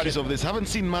make use of this? Haven't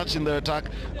seen much in their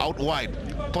attack out wide,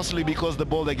 possibly because the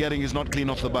ball they're getting is not clean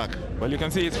off the back. Well, you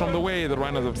can see it's from the way the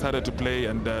Rhinos have decided to play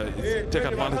and take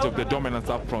advantage of the dominance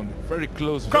up front. Very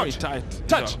close, very tight.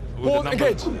 Touch. With Ball the number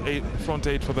engage. front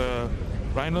 8 for the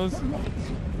Rhinos.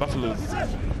 Buffaloes.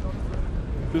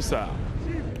 Lusa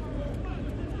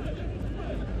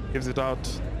gives it out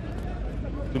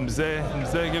to Mzee.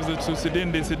 Mzee gives it to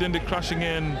Sidindi. Sidindi crashing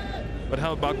in, but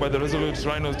held back by the resolute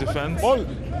Rhinos defense. Ball.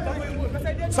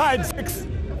 Side 6.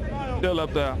 Still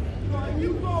up there. Trying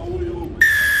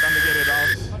to get it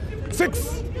out.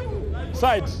 6.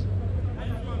 Side.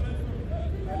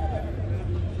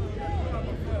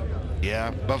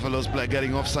 Yeah, Buffaloes play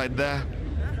getting offside there.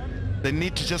 They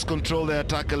need to just control their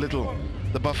attack a little.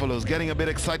 The Buffaloes getting a bit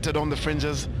excited on the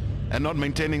fringes and not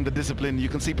maintaining the discipline. You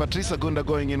can see Patrice Agunda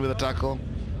going in with a tackle.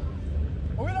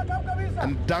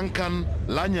 And Duncan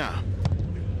Lanya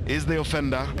is the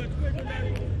offender.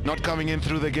 Not coming in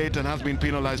through the gate and has been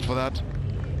penalized for that.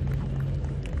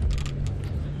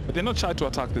 But they're not shy to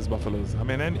attack these Buffaloes. I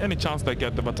mean, any chance they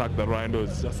get, they've attacked the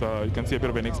Rhinos. Just, you can see a bit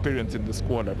of an experience in the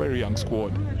squad, a very young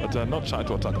squad, but not shy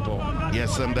to attack at all.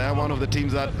 Yes, and they're one of the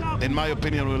teams that, in my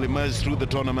opinion, will emerge through the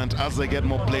tournament as they get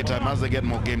more playtime, as they get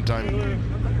more game time.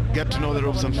 Get to know the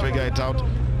ropes and figure it out.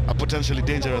 A potentially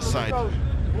dangerous side.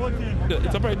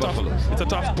 It's a very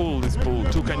tough pool, this pool.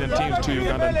 2 Kenyan teams, 2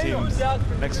 Ugandan teams.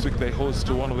 Next week they host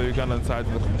to one of the Ugandan sides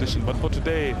in the competition. But for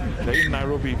today, they're in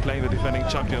Nairobi playing the defending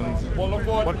champions.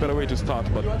 What better way to start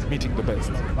but meeting the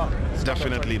best?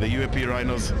 Definitely, the UAP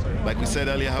Rhinos, like we said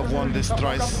earlier, have won this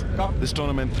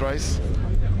tournament thrice.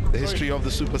 The history of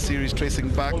the Super Series tracing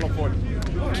back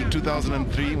to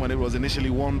 2003 when it was initially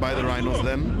won by the Rhinos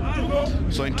then.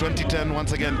 So in 2010,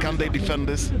 once again, can they defend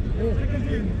this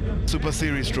Super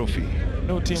Series trophy?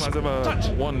 No team has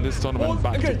ever won this tournament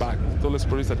back to back. It's always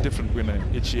produced a different winner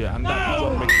each year, and that is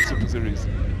what makes the Super Series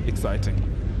exciting.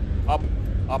 Up.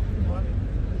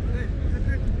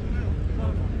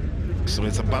 So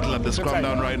it's a battle at the scrum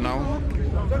down right now.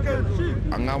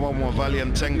 Angawa Mwavali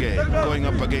and Chenge going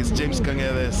up against James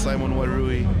Kangede, Simon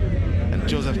Warui and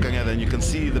Joseph Kangede, and you can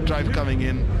see the drive coming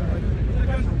in.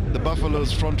 The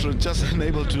Buffaloes front row just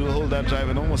unable to hold that drive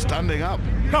and almost standing up.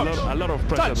 A lot of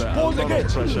pressure there, a lot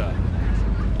of pressure.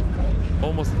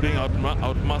 Almost being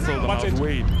out-muscled and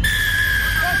outweighed.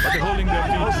 But they're holding their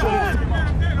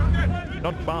feet.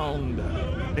 Not bound.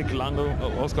 Nick Lango,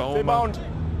 Oscar Oma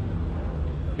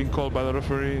being called by the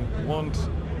referee.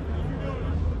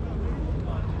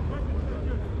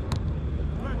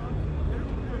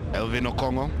 Elvin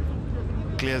Okongo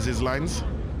clears his lines.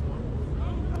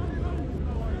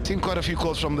 Seen quite a few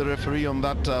calls from the referee on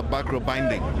that back row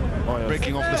binding,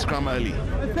 breaking off the scrum early.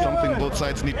 Something both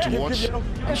sides need to watch.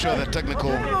 I'm sure the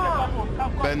technical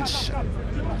bench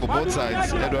for both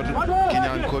sides, Edward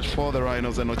Kinyan, coach for the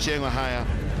Rhinos, and Ochieng Ahaya,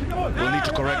 will need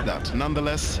to correct that.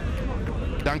 Nonetheless,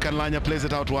 Duncan Lanya plays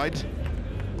it out wide.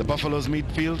 The Buffaloes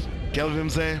midfield. Kelvin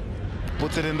Mzee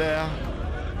puts it in there.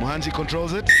 Muhanji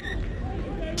controls it.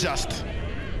 Just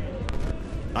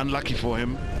unlucky for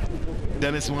him.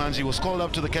 Dennis Muhanji was called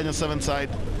up to the Kenya 7 side.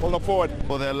 Hold up forward.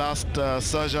 For their last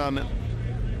Serjan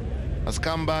has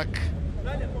come back.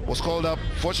 Was called up.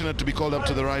 Fortunate to be called up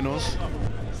to the Rhinos.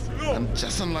 And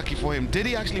just unlucky for him. Did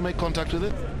he actually make contact with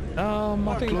it?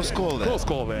 I think close call there. Close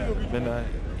call there. Then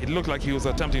it looked like he was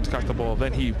attempting to catch the ball.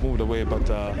 Then he moved away, but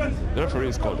the referee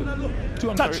has called it.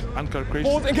 2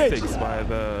 uncharacteristic mistakes by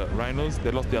the Rhinos. They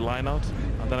lost their line out.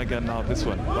 And then again now this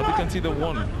one. But you can see the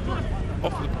one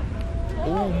off the...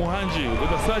 Oh, Muhanji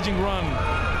with a surging run.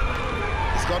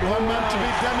 He's got one man to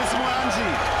beat, Dennis Muhanji.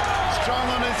 Strong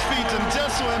on his feet, and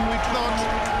just when we thought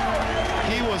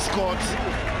he was caught,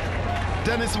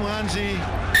 Dennis Muhanji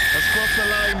has crossed the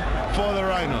line for the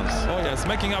Rhinos. Oh yes,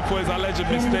 making up for his alleged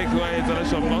mistake where his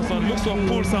alleged loss on. Looks to have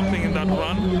pulled something in that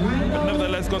run, but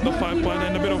nevertheless got the 5 point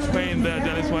and a bit of pain there.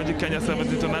 Dennis Muhanji, Kenya 7th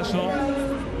international.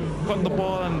 Got the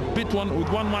ball and beat one with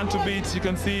one man to beat. You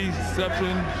can see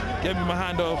Zeppelin gave him a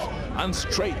handoff and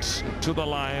straight to the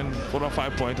line for a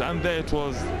 5 point. And there it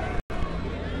was,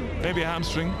 maybe a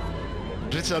hamstring.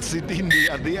 Richard Sidindi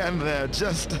at the end there,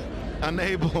 just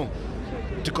unable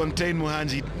to contain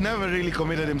Muhanji. Never really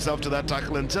committed himself to that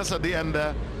tackle, and just at the end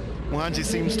there, Muhanji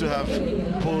seems to have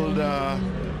pulled a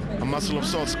muscle of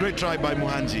sorts. Great try by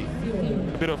Muhanji.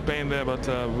 A bit of pain there, but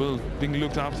will being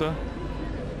looked after.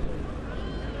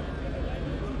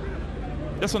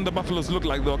 Just when the Buffaloes looked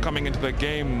like they were coming into the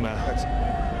game,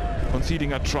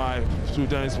 conceding a try through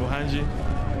Dennis Muhanji.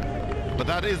 But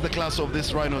that is the class of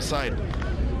this Rhino side.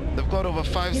 They've got over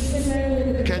 5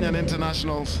 Kenyan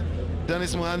internationals.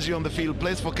 Dennis Muhanji on the field,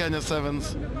 plays for Kenya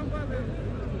Sevens.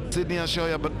 Sydney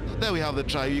Ashoya, but there we have the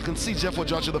try. You can see Jeff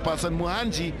Ojoch to the pass, and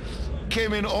Muhanji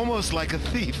came in almost like a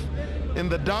thief in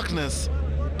the darkness,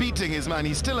 beating his man.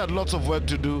 He still had lots of work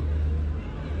to do.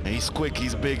 He's quick,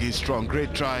 he's big, he's strong.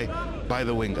 Great try by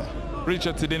the winger.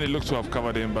 Richard Sidini looks to have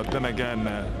covered him, but then again,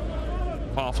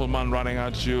 powerful man running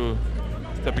at you,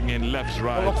 stepping in left,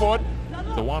 right. Look forward.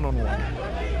 The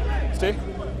one-on-one. Stay.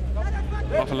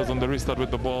 Buffaloes on the restart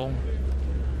with the ball.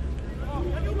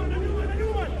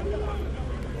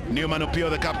 Newman Opio,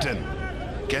 the captain.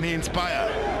 Can he inspire?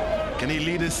 Can he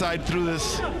lead his side through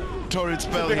this torrid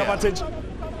spell here? Advantage.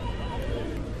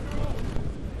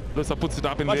 Lusa puts it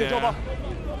up in the air. Over.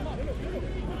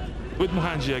 With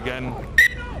Muhanji again.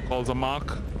 Calls a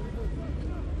mark.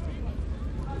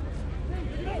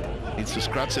 Needs to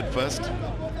scratch it first.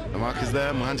 The mark is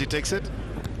there. Muhanji takes it.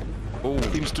 Oh,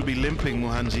 Seems to be limping,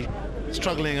 Muhanji.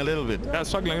 Struggling a little bit. yeah,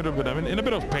 struggling a little bit. I mean, in a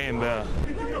bit of pain there.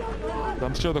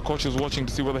 I'm sure the coach is watching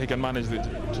to see whether he can manage it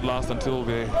to last until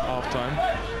the half time.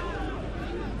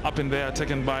 Up in there,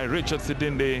 taken by Richard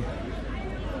Sidindi.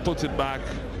 Puts it back,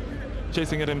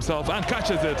 chasing it himself, and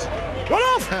catches it. Run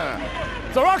off!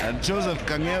 It's a rock! And Joseph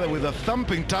Kangela with a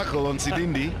thumping tackle on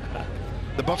Sidindi.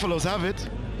 The Buffaloes have it.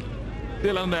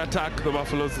 Still on the attack, the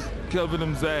Buffaloes. Kelvin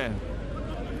Mzee.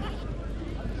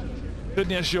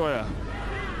 Sydney Ashoya.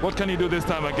 What can he do this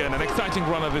time again? An exciting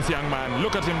run of this young man.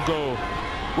 Look at him go.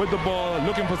 With the ball,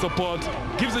 looking for support.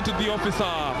 Gives it to the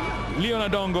officer. Leon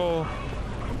Adongo.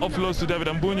 Offloads to David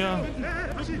Ambunya.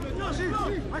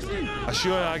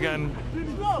 Ashoya again.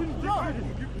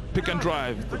 Pick and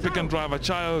drive. The pick and drive. A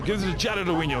child gives it to Jared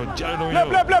Owinyo. Jared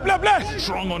Owinyo.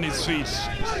 Strong on his feet.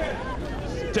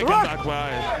 Taken back by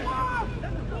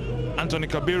Anthony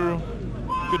Kabiru.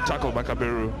 Good tackle by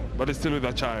Kabiru, but it's still with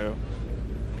Achayo.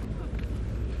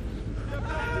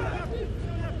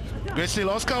 Great steal.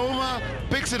 Oscar Ouma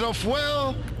picks it off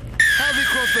well. Has he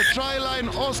crossed the try line?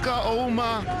 Oscar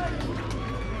Ouma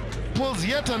pulls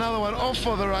yet another one off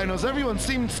for the Rhinos. Everyone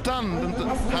seemed stunned and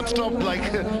had stopped,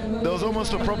 like there was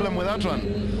almost a problem with that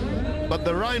one. But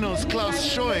the Rhinos class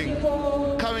showing,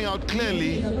 coming out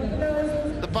clearly.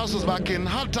 The pass was back in.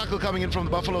 Hard tackle coming in from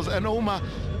the Buffaloes, and Ouma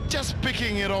just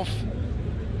picking it off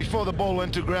before the ball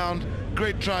went to ground.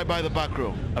 Great try by the back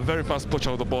row. A very fast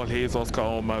pusher of the ball. He is Oscar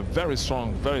Ouma. Very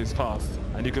strong, very fast.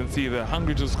 And you can see they're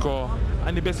hungry to score.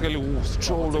 And he basically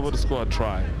strolled over to score a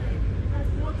try.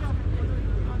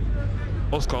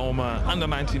 Oscar Ouma, under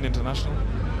 19 international.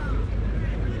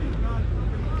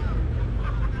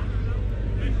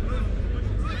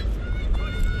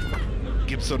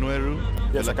 Gibson Weru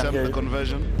Yes, will I can attempt hear the you.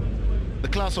 conversion. The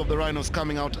class of the Rhinos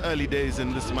coming out early days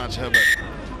in this match, Herbert.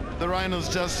 The Rhinos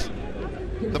just...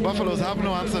 The Buffaloes have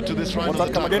no answer to this Rhinos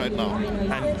attack right now.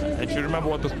 And if you remember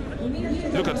what the...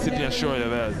 Look at Sydney Ashoya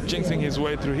there, jinxing his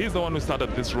way through. He's the one who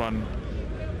started this run.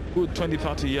 Good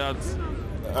 20-30 yards.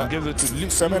 And gives it to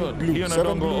Leon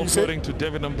Adongo, offloading to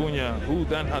David Ambunya, who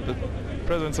then had the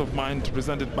presence of mind to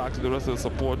present it back to the rest of the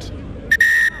support.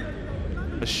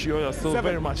 Ashoya still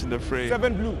very much in the fray.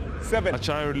 7 blue. 7.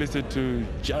 Achayo released it to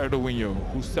Jared Owinyo,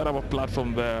 who set up a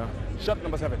platform there. Shot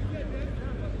number 7.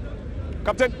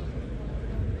 Captain.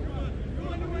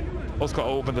 Oscar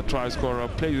Oben, the try scorer,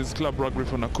 plays his club rugby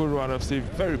for Nakuru RFC.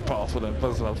 Very powerful and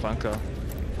versatile flanker.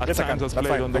 At times has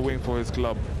played on the wing for his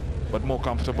club, but more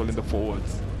comfortable in the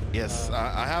forwards. Yes,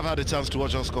 I have had a chance to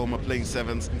watch Oscar Ouma playing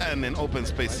sevens, and in open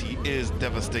space he is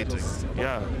devastating.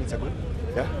 Yeah.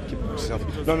 Yeah, keep yourself.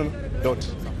 No.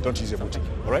 Don't use your booty.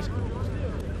 All right?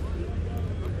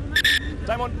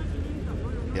 Time on.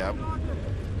 Yeah.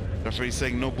 Referee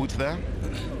saying no boots there.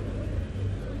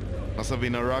 Must have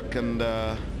been a ruck, and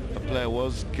the player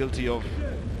was guilty of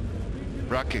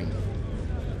racking.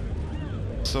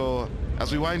 So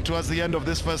As we wind towards the end of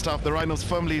this first half, the Rhinos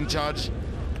firmly in charge.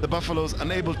 The Buffaloes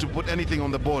unable to put anything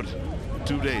on the board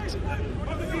to date.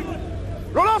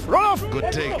 Roll off, roll off!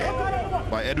 Good take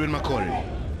by Edwin Makori.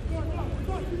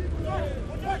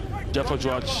 Jeffo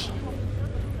George.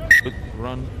 Good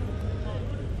run.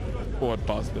 Forward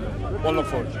pass there. Ball up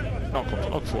forward. Not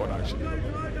forward, actually.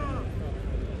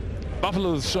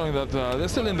 Buffaloes showing that they're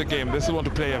still in the game. They still want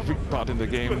to play a big part in the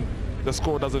game. The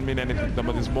score doesn't mean anything to them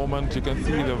at this moment. You can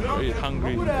see they're very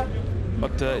hungry.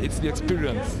 But it's the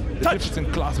experience. The difference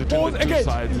in class between the two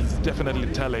sides is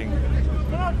definitely telling.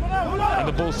 And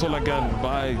the ball stolen again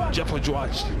by Jeffo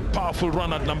George. Powerful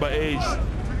run at number 8.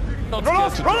 Not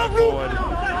scared to drive forward.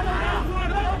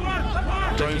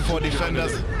 Drawing 4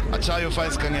 defenders. Achayo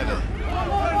finds Kangede.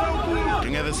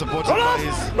 Kangede supported by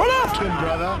his twin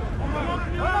brother.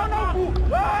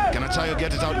 Can Achayo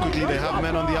get it out quickly? They have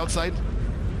men on the outside.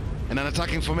 In an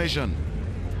attacking formation.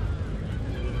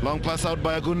 Long pass out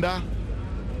by Agunda.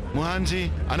 Muhanji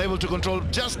unable to control,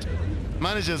 just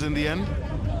manages in the end.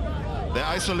 They're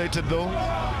isolated though.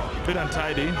 Bit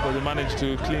untidy, but they managed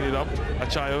to clean it up.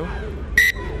 Achayo.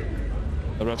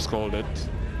 The refs called it.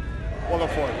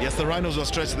 Yes, the Rhinos were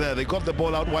stretched there. They got the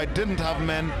ball out wide, didn't have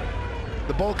men.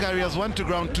 The ball carriers went to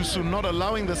ground too soon, not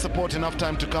allowing the support enough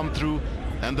time to come through,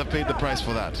 and they paid the price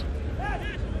for that.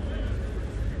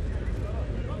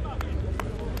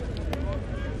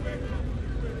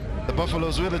 The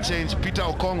Buffaloes with a change. Peter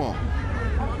Okongo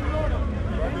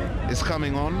is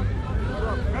coming on.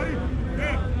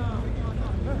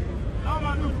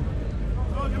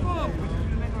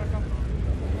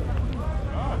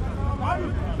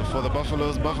 For the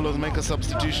Buffaloes make a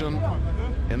substitution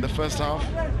in the first half.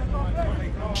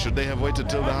 Should they have waited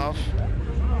till the half?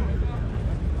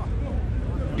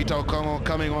 Peter Okongo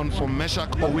coming on for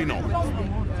Meshach Owino.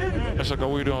 Meshach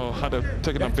Owino had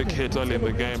taken a big hit early in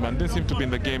the game and didn't seem to be in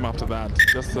the game after that.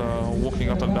 Just walking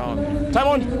up and down. Time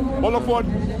on! Ball up forward.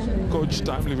 Coach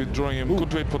timely withdrawing him.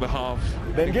 Could wait for the half.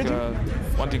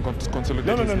 Wanting to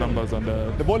consolidate his numbers and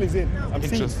the ball is in. I'm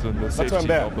interest in the safety of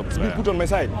the player. Put on my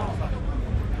side.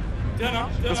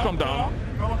 Let's come down.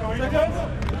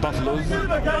 The Buffaloes.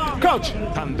 Crouch!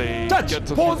 Can they get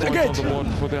the Pause on the board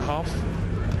for their half?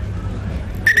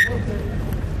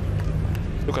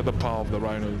 Look at the power of the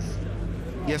Rhinos.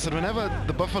 Yes, and whenever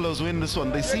the Buffaloes win this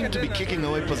one, they seem to be kicking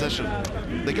away possession.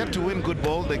 They get to win good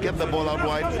ball, they get the ball out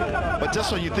wide, but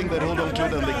just when you think they'd hold on to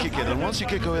it and they kick it. And once you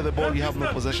kick away the ball, you have no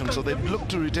possession. So they look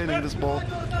to retaining this ball,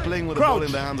 playing with the ball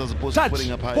in their hands as opposed to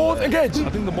putting up high. Engage. I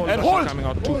think the ball is actually coming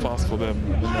out too fast for them.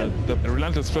 The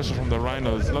relentless pressure from the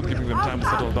Rhinos, not giving them time to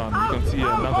settle down. You can see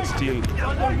another steal.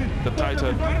 The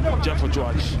tighter Jeffo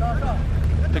George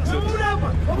picks it.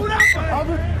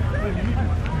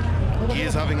 He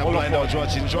is having a blind out,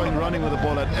 George, enjoying running with the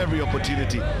ball at every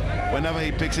opportunity. Whenever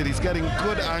he picks it, he's getting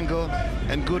good angle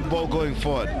and good ball going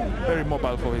forward. Very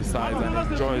mobile for his size and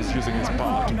enjoys using his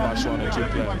power to bash on and two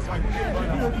players.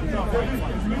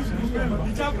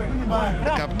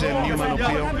 The captain, Newman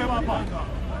Opio,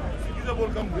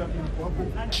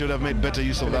 should have made better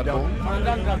use of that ball.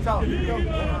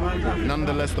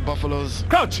 Nonetheless, the Buffaloes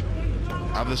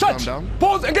have the scrum down.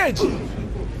 Pause, engage!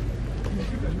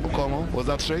 Okongo, was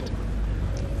that straight?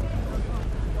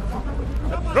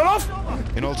 Run off!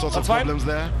 In all sorts of problems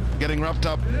there. Getting wrapped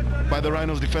up by the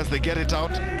Rhinos defense. They get it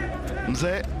out.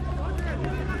 Mzee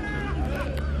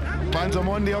finds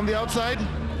Omondi on the outside.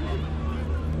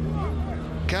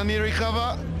 Can he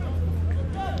recover?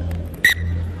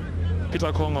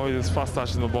 Peter Okongo with his fast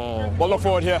touch in the ball. Ball up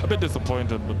forward here. A bit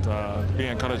disappointed, but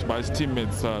being encouraged by his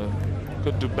teammates,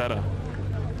 could do better.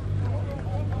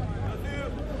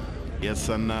 Yes,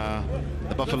 and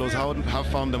the Buffaloes have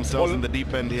found themselves in the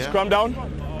deep end here. Scrum down.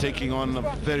 Taking on a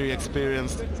very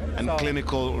experienced and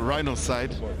clinical Rhino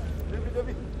side,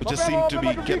 who just seem to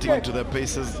be getting into their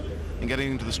paces and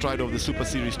getting into the stride of the Super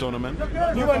Series tournament.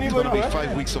 It's going to be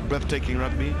 5 weeks of breathtaking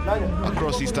rugby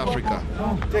across East Africa.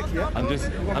 And this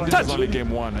is only game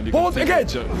 1. And you can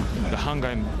see the hunger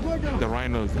in the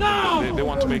Rhinos. They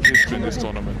want to make history in this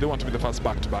tournament. They want to be the first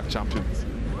back-to-back champions.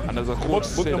 And as a coach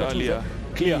said earlier,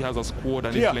 he has a squad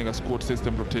and he's playing a squad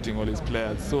system, rotating all his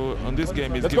players. So on this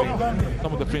game, he's giving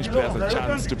some of the French players a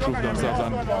chance to prove themselves,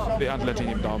 and they aren't letting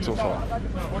him down so far.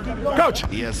 Crouch!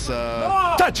 Yes,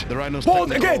 the Rhinos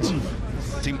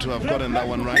seem to have gotten that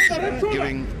one right,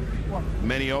 giving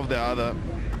many of their other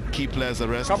key players a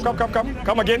rest.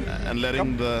 Come again. And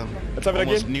letting the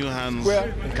almost new hands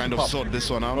kind of sort this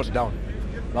one out.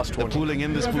 The pooling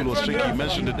in this pool was tricky. You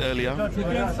mentioned it earlier.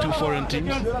 2 foreign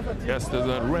teams. Yes, there's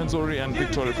a Rwenzori and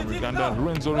Victoria from Uganda.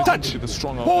 Rwenzori seems to be the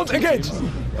stronger team,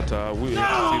 but we see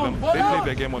them. They played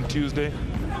their game on Tuesday.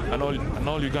 an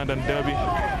all Ugandan derby.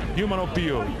 Human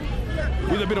Opio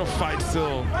with a bit of fight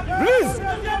still. Release!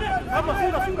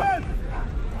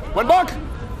 One back!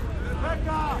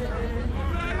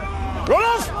 Roll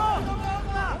off!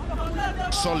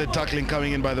 Solid tackling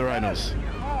coming in by the Rhinos.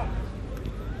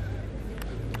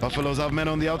 Buffaloes have men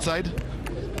on the outside.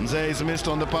 Nze is missed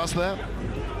on the pass there.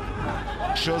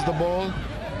 Shows the ball.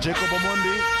 Jacob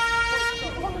Omondi.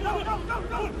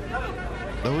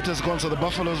 The hoot has gone, so the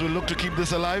Buffaloes will look to keep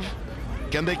this alive.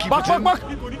 Can they keep it in? Back!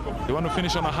 They want to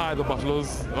finish on a high, the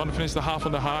Buffaloes. They want to finish the half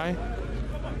on the high.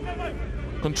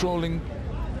 Controlling.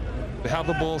 They have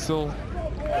the ball still.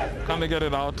 Can they get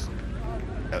it out?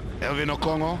 Elvin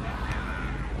Okongo.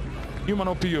 Human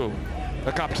Opio,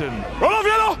 the captain. Roll off,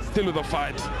 yellow! Still with the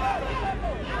fight.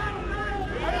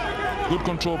 Good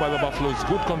control by the Buffaloes.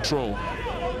 Good control.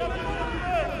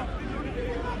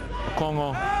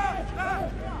 Okongo.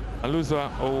 Alusa.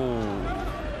 Oh.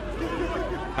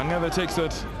 Angeva takes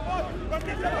it.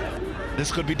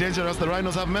 This could be dangerous. The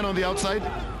Rhinos have men on the outside.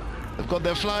 They've got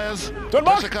their flyers. Turn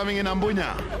Pressure back! coming in.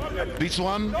 Ambunya beats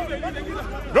one.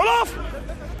 Roll off!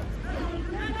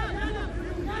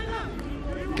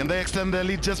 Can they extend their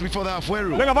lead just before the halfway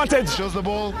room? Long advantage. Shows the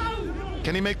ball.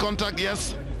 Can he make contact?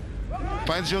 Yes.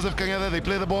 Finds Joseph Kangeda. They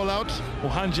play the ball out.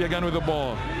 Muhanji again with the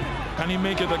ball. Can he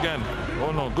make it again?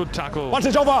 Oh no, good tackle.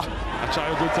 Advantage over.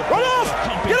 Achayo, good support. Run off!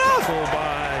 Pumping Get off! tackle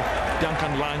by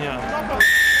Duncan Lanya.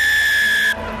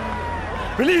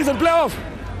 Release and play off.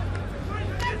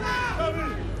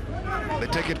 They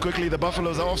take it quickly. The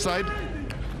Buffaloes are offside.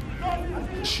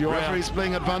 Shioya. Referee's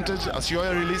playing advantage as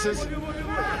Shioya releases.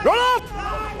 Roll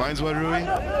off! Finds Warui.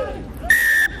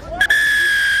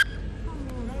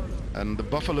 And the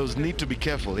Buffaloes need to be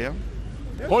careful, yeah?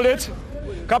 Hold it.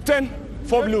 Captain,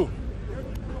 4 blue.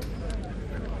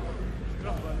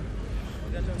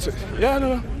 So, yeah,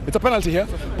 no. It's a penalty here.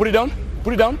 Put it down,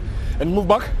 and move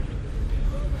back.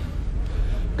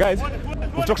 Guys,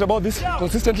 we've talked about this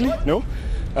consistently. No?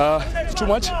 It's too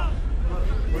much.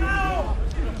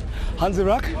 Hands the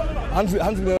rack. Hands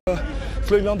the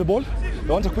slowing down the ball. They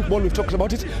want a quick ball. We've talked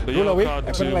about it. Roll away. I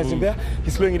penalized him there.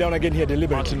 He's slowing it down again here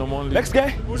deliberately. Next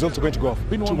guy is also going to go off.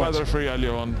 Been Too won by much. the referee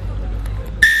earlier on.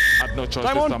 Had no choice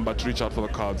Time this on. time but to reach out for the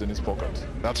cards in his pocket.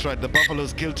 That's right. The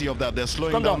Buffaloes guilty of that. They're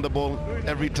slowing Scrum down down. the ball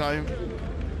every time.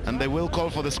 And they will call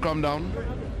for the scrum down.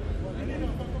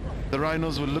 The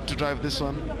Rhinos will look to drive this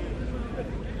one.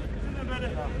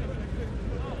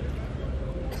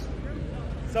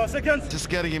 So seconds. Just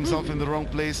getting himself in the wrong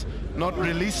place. Not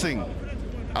releasing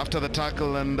after the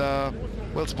tackle, and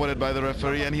well spotted by the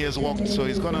referee, and he has walked, so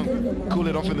he's gonna cool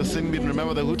it off in the sin bin.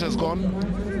 Remember, the hoot has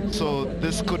gone, so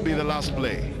this could be the last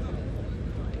play.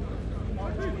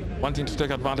 Wanting to take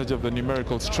advantage of the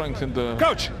numerical strength in the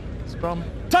Coach, scrum.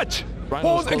 touch. Rhinos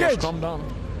Pause call the again. scrum down.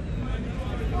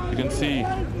 You can see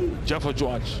Jeffo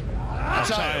George,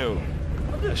 Achayo,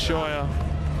 Shoya,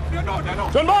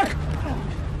 Turn back.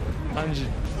 Anji.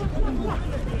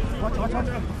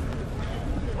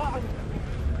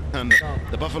 And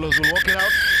the Buffaloes will walk it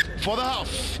out for the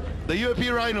half. The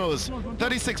UAP Rhinos,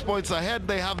 36 points ahead.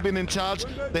 They have been in charge.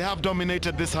 They have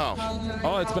dominated this half.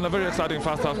 Oh, it's been a very exciting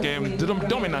first half game. The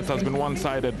dominance has been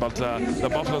one-sided, but the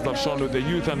Buffaloes have shown with the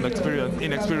youth and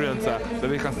inexperience that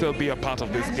they can still be a part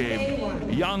of this game.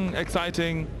 Young,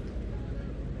 exciting.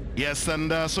 Yes,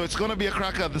 and so it's going to be a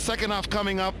cracker. The second half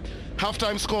coming up.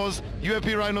 Halftime scores,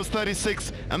 UAP Rhinos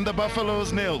 36 and the Buffaloes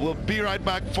 0. We'll be right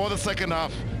back for the second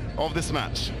half of this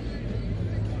match.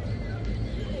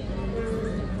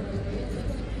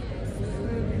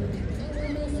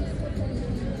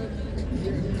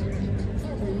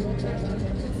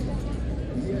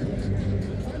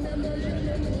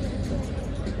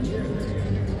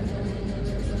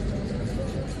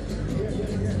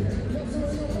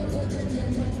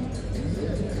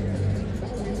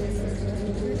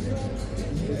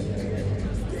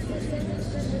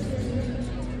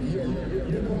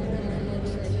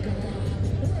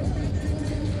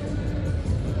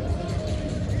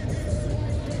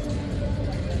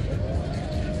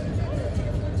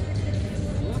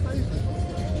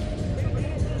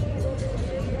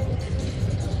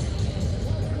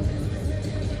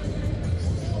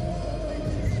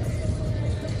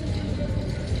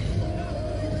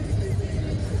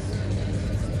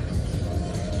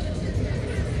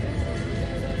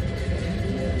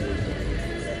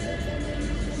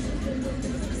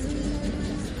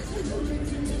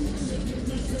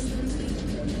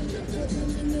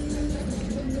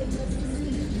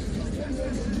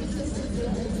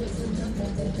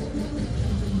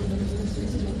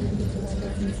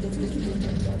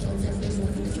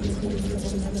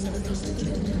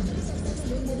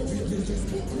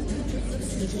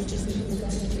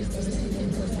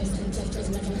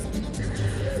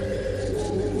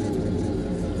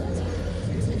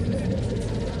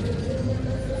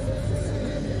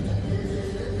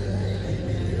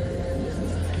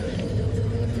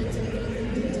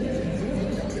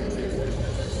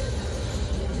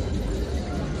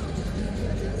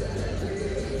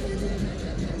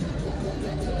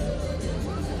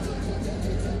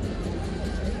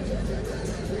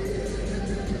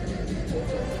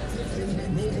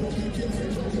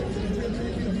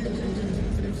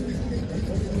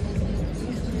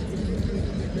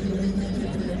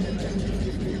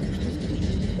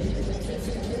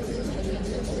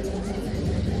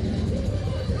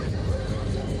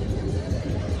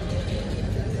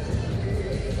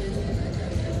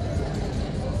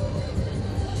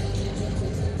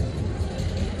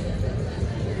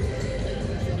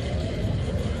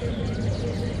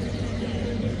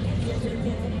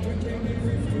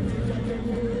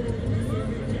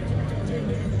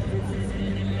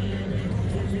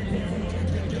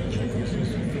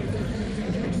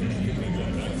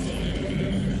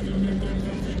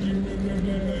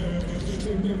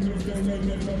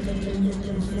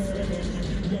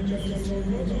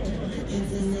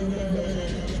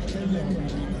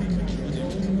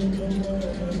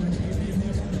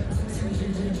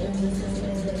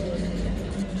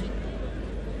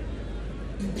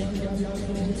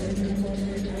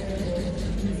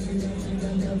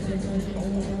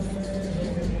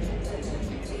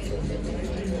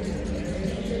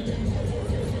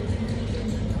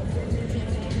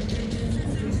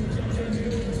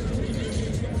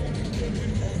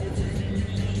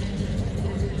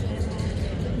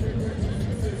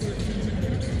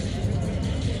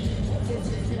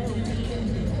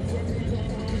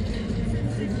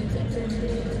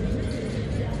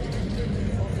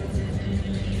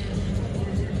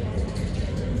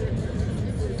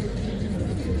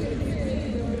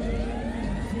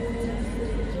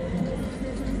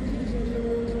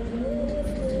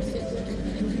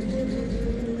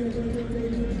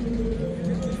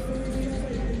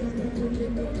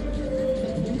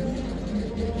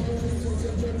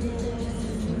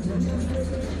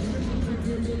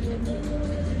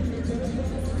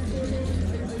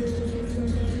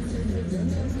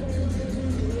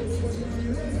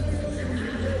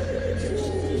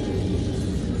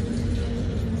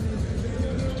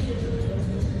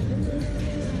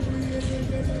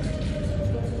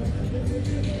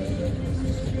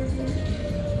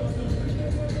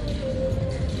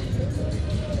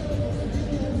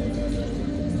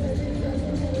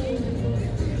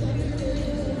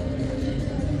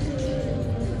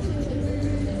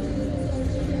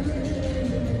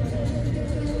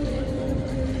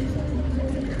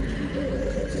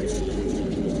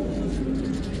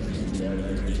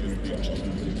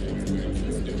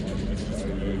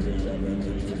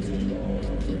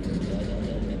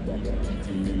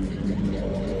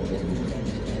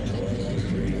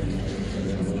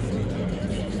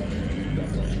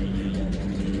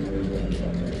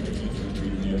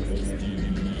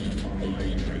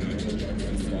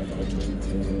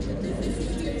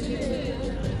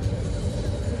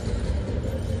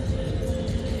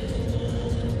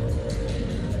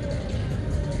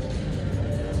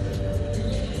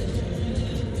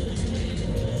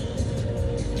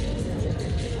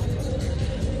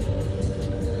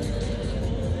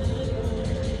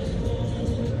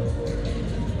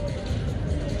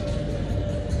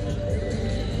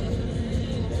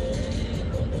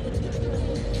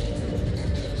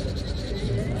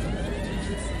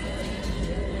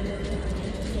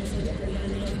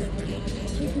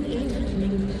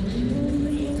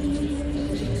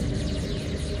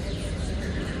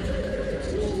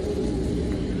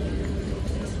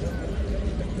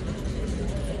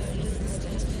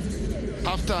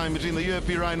 Half-time between the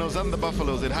UAP Rhinos and the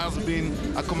Buffaloes. It has been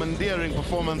a commandeering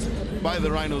performance by the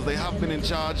Rhinos. They have been in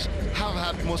charge, have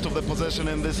had most of the possession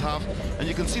in this half, and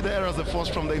you can see the errors they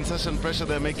forced from the insertion pressure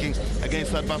they're making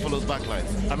against that Buffaloes backline.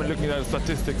 I mean, looking at the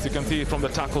statistics, you can see from the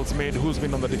tackles made who's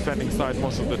been on the defending side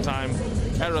most of the time.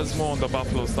 Errors more on the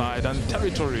Buffalo side, and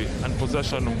territory and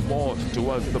possession more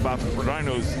towards the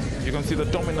Rhinos. You can see the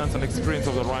dominance and experience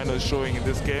of the Rhinos showing in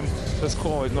this game. The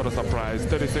score is not a surprise.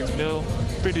 36-0,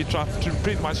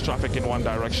 pretty much traffic in one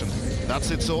direction.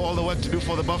 That's it. So all the work to do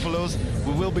for the Buffaloes.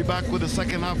 We will be back with the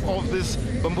second half of this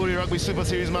Bamburi Rugby Super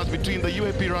Series match between the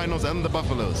UAP Rhinos and the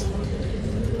Buffaloes.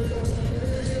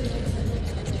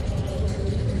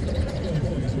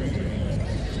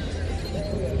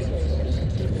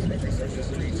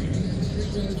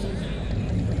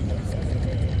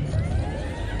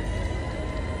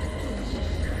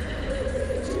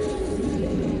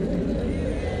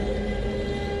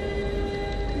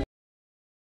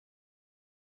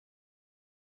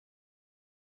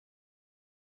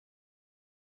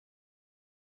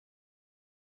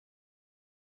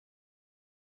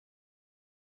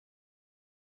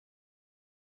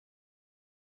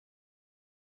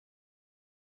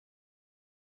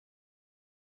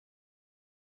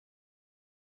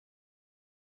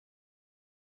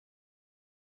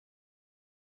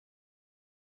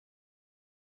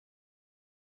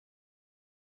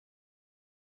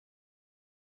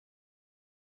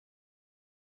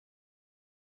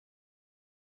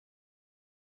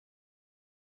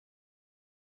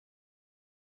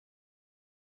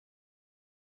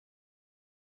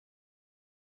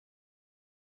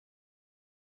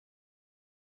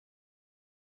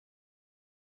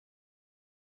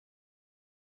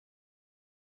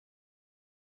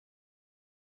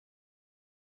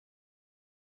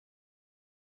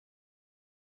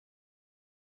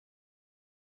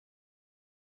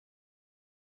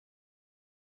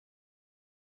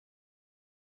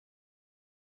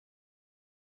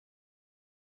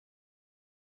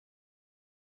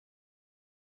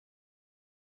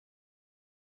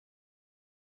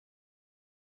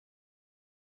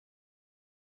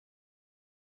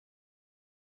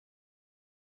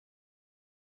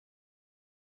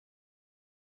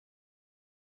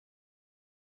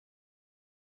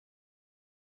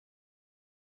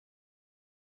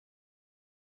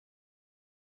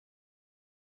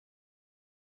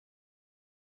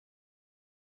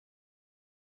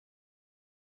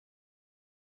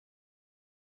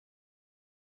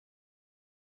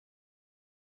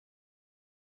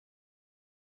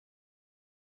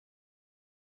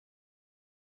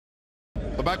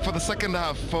 We're back for the second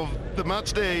half of the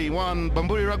match day one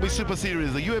Bamburi Rugby Super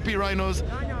Series. The UAP Rhinos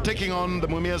taking on the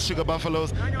Mumias Sugar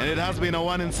Buffaloes, and it has been a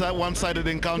one-sided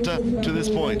encounter to this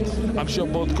point. I'm sure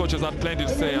both coaches had plenty to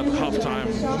say at halftime.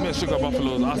 Mumias Sugar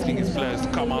Buffaloes asking his players to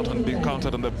come out and be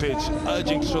counted on the pitch,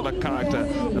 urging to show the character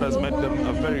that has made them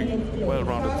a very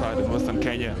well-rounded side in Western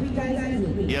Kenya.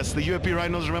 Yes, the UAP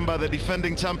Rhinos, remember, the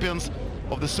defending champions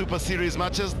of the Super Series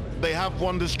matches. They have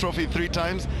won this trophy 3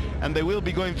 times, and they will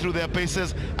be going through their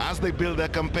paces as they build their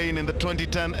campaign in the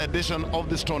 2010 edition of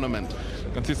this tournament.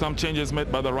 You can see some changes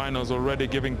made by the Rhinos already,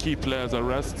 giving key players a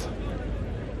rest.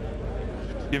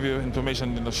 Give you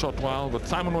information in a short while, but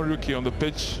Simon Waruki on the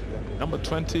pitch, number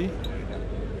 20.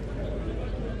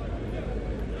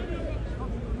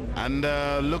 And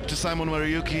look to Simon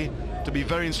Waruki to be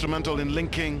very instrumental in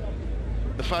linking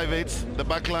the 5/8s, the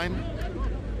back line.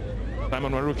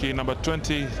 Simon Waruki, number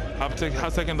 20,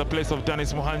 has taken the place of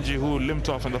Dennis Muhanji, who limped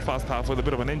off in the first half with a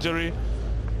bit of an injury.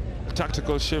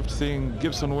 Tactical shift, seeing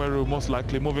Gibson Weru most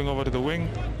likely moving over to the wing.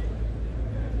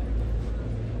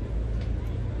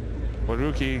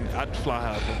 Waruki at fly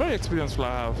half, a very experienced fly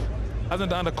half.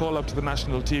 Hasn't earned a call up to the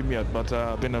national team yet, but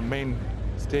been a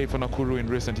mainstay for Nakuru in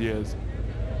recent years.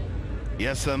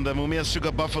 Yes, and the Mumias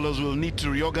Sugar Buffaloes will need to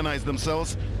reorganize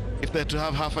themselves if they're to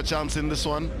have half a chance in this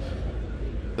one.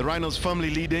 The Rhinos firmly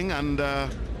leading, and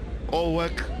all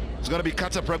work is going to be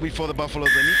cut-up rugby for the Buffaloes.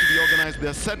 They need to be organized.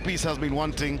 Their set piece has been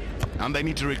wanting, and they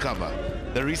need to recover.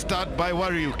 The restart by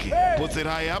Waruki puts it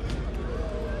high up.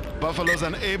 Buffaloes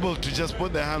unable to just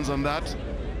put their hands on that.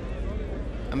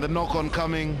 And the knock-on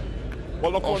coming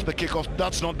off the kickoff.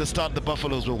 That's not the start the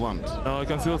Buffaloes will want. No, you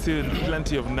can still see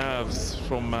plenty of nerves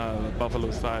from the Buffalo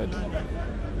side.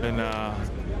 And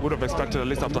would have expected at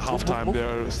least after halftime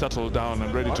they're settled down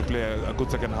and ready to play a good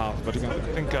second half, but you can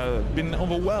think been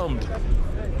overwhelmed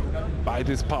by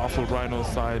this powerful Rhinos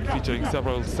side, featuring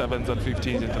several 7s and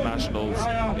 15s internationals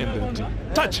in the team.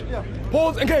 Touch,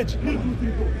 pause, engage.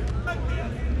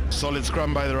 Solid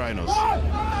scrum by the Rhinos.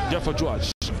 Jeffo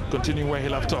George continuing where he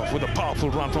left off with a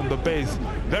powerful run from the base,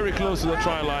 very close to the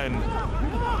try line.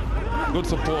 Good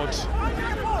support.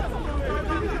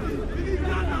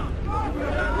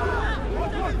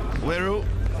 Weru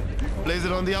plays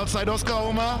it on the outside. Oscar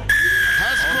Oma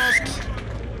has crossed.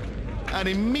 An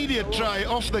immediate try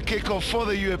off the kickoff for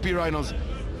the UAP Rhinos.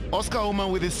 Oscar Oma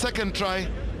with his second try.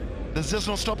 There's just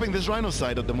no stopping this Rhino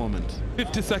side at the moment.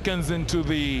 50 seconds into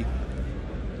the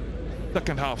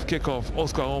second half kickoff,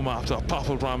 Oscar Oma, after a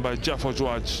powerful run by Jeffo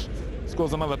George,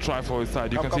 scores another try for his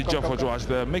side. You can see Jeffo George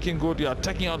there making good. Yeah,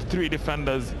 taking out 3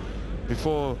 defenders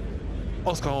before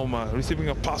Oscar Oma receiving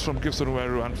a pass from Gibson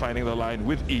Weru and finding the line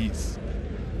with ease.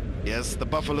 Yes, the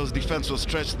Buffaloes defense was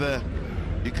stretched there.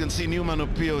 You can see Newman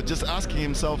Opio just asking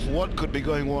himself what could be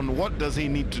going on, what does he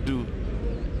need to do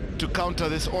to counter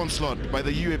this onslaught by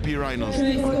the UAP Rhinos.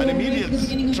 An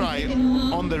immediate try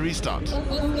on the restart.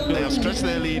 They have stretched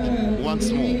their lead once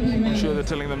more. I'm sure they're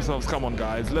telling themselves, come on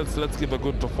guys, let's give a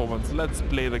good performance. Let's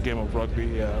play the game of rugby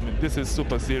here. I mean, this is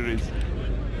Super Series.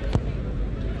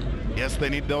 Yes, they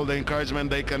need all the encouragement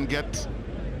they can get.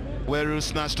 Weru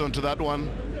snatched onto that one.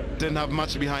 Didn't have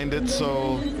much behind it,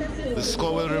 so the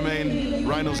score will remain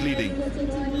Rhinos leading.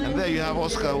 And there you have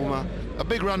Oscar Uma. A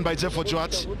big run by Jeffo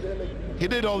George. He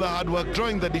did all the hard work,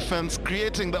 drawing the defense,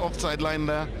 creating the offside line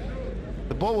there.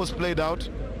 The ball was played out,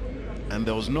 and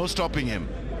there was no stopping him.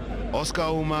 Oscar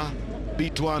Uma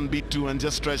beat 1, beat 2, and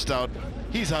just stretched out.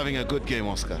 He's having a good game,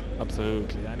 Oscar.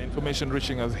 Absolutely. And information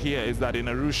reaching us here is that in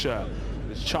Arusha,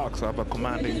 the Sharks have a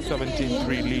commanding 17-3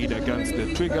 lead against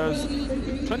the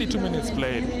Twiggers. 22 minutes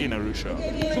played in Arusha.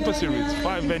 Super Series,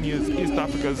 5 venues, East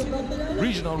Africa's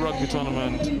regional rugby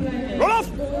tournament. Roll off!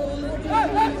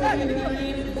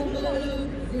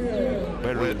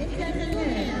 Very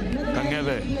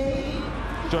Kangele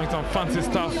showing some fancy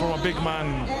stuff from a big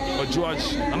man. But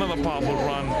George, another powerful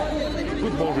run.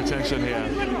 Good ball retention here.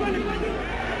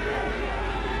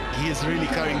 He is really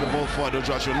carrying the ball forward,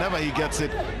 George. Whenever he gets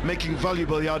it, making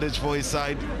valuable yardage for his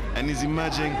side, and he's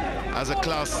emerging as a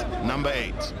class number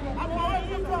 8.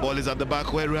 Ball is at the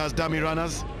back where he has dummy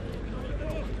runners.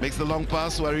 Makes the long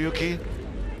pass, Waruki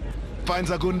finds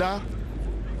Agunda.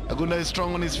 Agunda is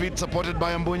strong on his feet, supported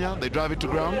by Ambunya. They drive it to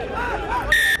ground.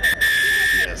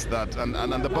 Yes, that,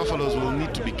 and the Buffaloes will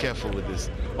need to be careful with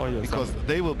this. Oh, yes, because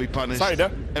they will be punished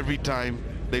every time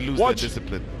they lose their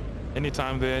discipline.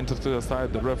 Anytime they enter to the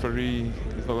side, the referee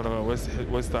is not going to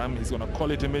waste time. He's going to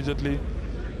call it immediately.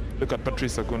 Look at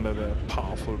Patrice Agunda there,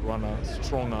 powerful runner,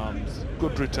 strong arms,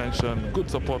 good retention, good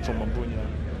support from Ambunya.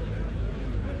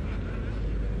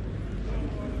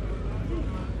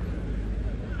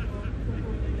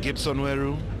 Gibson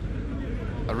Weru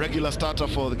a regular starter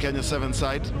for the Kenya 7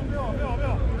 side.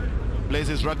 Plays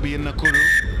his rugby in Nakuru,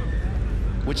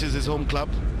 which is his home club.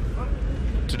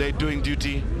 Today doing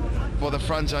duty for the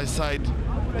franchise side,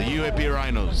 the UAP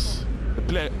Rhinos. The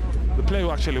play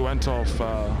who actually went off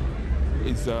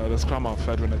is the scrum of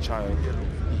Edwin Achayo.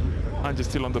 And just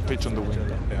still on the pitch on the wing.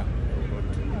 Yeah.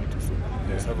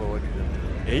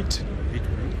 8?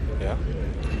 Yeah.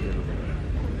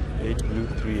 8 blue,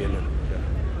 3 yellow.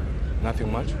 Yeah.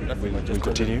 Nothing much. We'll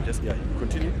continue. Just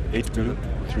continue. 8 blue,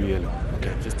 3 yellow.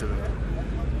 Okay. Just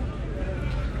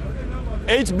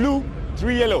 8 blue,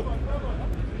 3 yellow.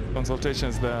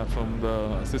 Consultations there from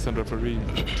the assistant referee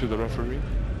to the referee.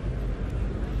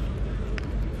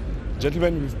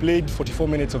 Gentlemen, we've played 44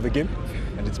 minutes of the game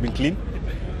and it's been clean.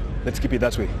 Let's keep it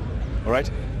that way. All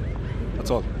right? That's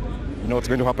all. You know what's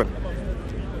going to happen.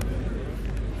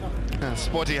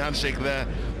 Sporty handshake there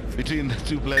between the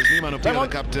two players. Niman Opia, the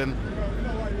captain,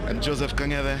 and Joseph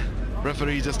Kangede.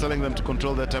 Referee just telling them to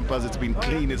control their tempers. It's been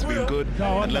clean, it's been good,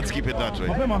 and let's keep it that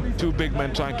way. Two big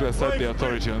men trying to assert their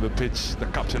authority on the pitch. The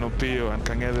captain Opio and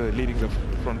Kangede leading the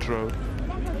front row.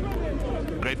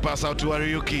 Great pass out to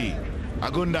Ariuki.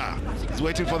 Agunda is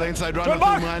waiting for the inside run of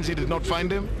Mumias. He did not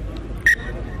find him.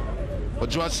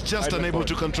 But was just unable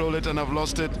to control it and have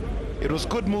lost it. It was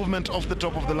good movement off the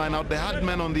top of the line out. They had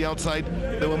men on the outside.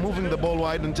 They were moving the ball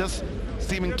wide and just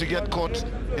seeming to get caught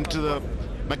into the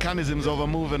mechanisms of a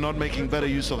move and not making better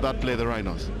use of that play, the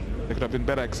Rhinos. There could have been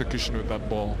better execution with that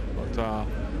ball, but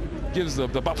gives the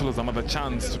Buffaloes another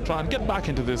chance to try and get back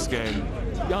into this game.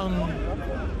 Young,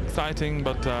 exciting,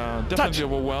 but definitely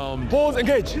overwhelmed. Pause,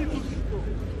 engage.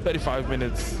 35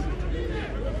 minutes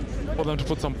for them to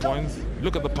put some points.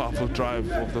 Look at the powerful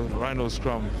drive of the Rhino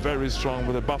scrum. Very strong,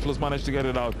 but the Buffaloes managed to get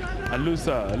it out. And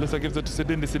Lusa gives it to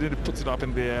Sidindi. Sidindi puts it up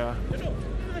in the air.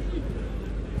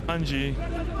 Angie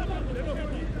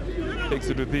takes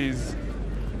it with these.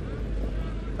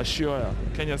 Ashioya,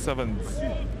 Kenya 7s.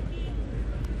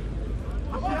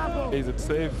 Is it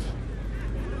safe?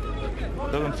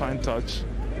 Doesn't find touch.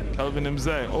 Kelvin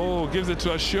Mzee, gives it to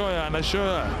Ashioya, and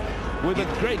Ashioya with a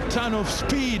great ton of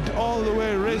speed all the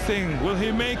way racing. Will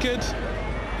he make it?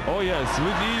 Oh yes,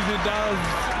 with ease he does.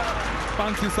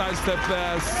 Fancy sidestep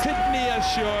there. Sydney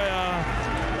Ashioya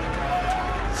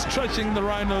stretching the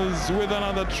Rhinos with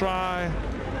another try.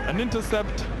 An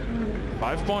intercept,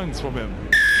 5 points from him.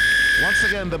 Once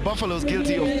again, the Buffaloes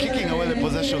guilty of kicking away the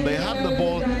possession. They had the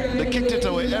ball, they kicked it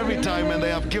away every time, and they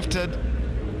have gifted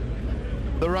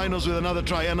the Rhinos with another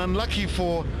try. And unlucky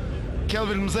for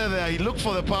Kelvin Mzee there, he looked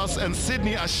for the pass, and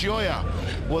Sydney Ashioya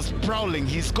was prowling.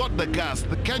 He's got the gas.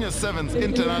 The Kenya 7's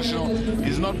international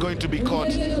is not going to be caught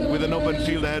with an open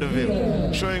field ahead of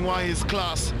him, showing why his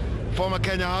class. Former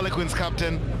Kenya Harlequins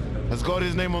captain has got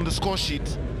his name on the score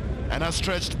sheet and has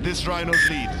stretched this Rhinos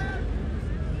lead.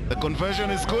 The conversion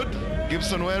is good.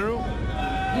 Gibson Weru,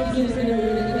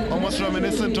 almost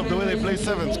reminiscent of the way they play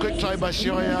 7s. Quick try by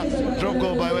Ashioya, drop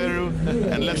goal by Weru,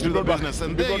 and let's do the business.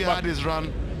 And there you had his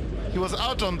run. He was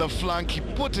out on the flank, he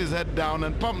put his head down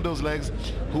and pumped those legs.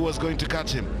 Who was going to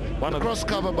catch him? The cross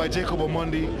cover by Jacob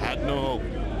Omondi had no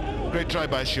hope. Great try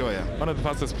by Ashioya. One of the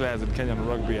fastest players in Kenyan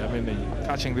rugby. I mean,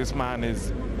 catching this man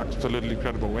is absolutely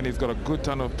incredible. When he's got a good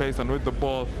turn of pace and with the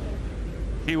ball,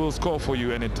 he will score for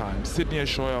you anytime. Sydney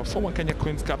Ashioya, former Kenya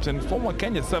Queens captain, former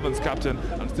Kenya 7s captain,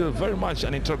 and still very much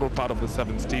an integral part of the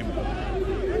 7s team.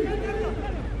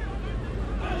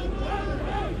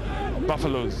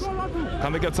 Buffaloes,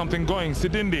 can they get something going?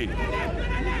 Sidindi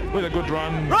with a good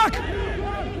run. Rock!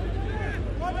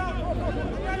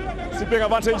 Sipping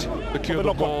advantage. Secure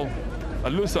the ball.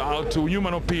 Alusa out to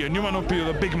Newman Opio. Newman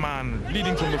Opio, the big man,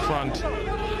 leading from the front,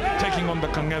 taking on the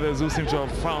Kangedes, who seem to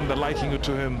have found the liking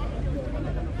to him.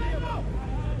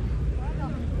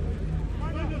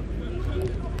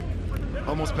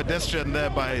 Almost pedestrian there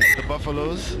by the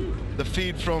Buffaloes. The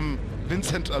feed from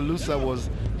Vincent Alusa was,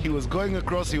 he was going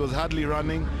across, he was hardly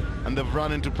running, and they've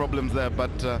run into problems there,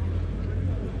 but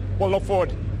ball up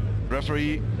forward.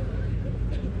 Referee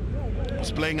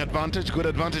was playing advantage. Good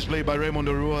advantage play by Raymond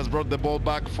Orua has brought the ball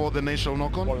back for the national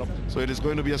knock-on. So it is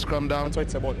going to be a scrum down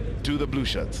to the blue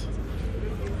shirts.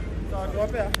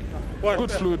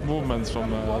 Good fluid movements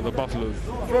from the Buffaloes.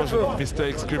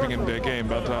 Mistakes creeping in their game,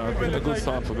 but been a good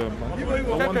start for them.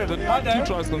 The 2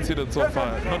 tries considered so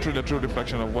far, not really a true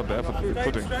reflection of what the effort will be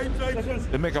putting.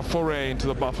 They make a foray into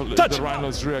the Buffalo, the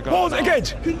Rhinos' rear guard. Balls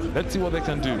engage. Let's see what they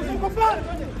can do.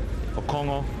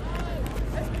 Okongo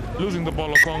losing the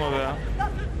ball. Okongo there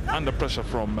under pressure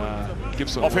from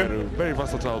Gibson. Very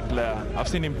versatile player. I've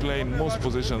seen him play in most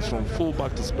positions from full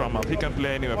back to scrum up. He can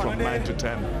play anywhere from 9 to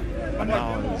 10. and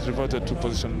now it's reverted to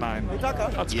position 9.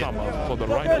 That's karma for the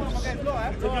Rhinos.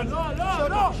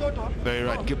 Very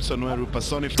right. Gibson Weru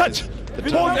personifies Touch. the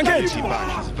Engage.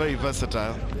 back. He's very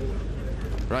versatile.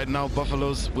 Right now,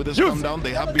 Buffaloes with a scrum down.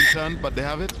 They have been turned, but they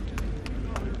have it.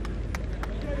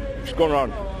 It's gone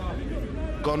round.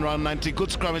 Gone round 90. Good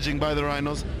scrummaging by the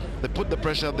Rhinos. They put the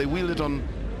pressure. They wheel it on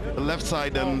the left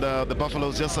side, and the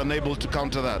Buffaloes just unable to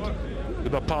counter that.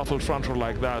 With a powerful front row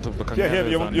like that of the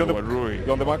Kangaroos and you're Warui,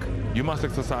 on the mark. you must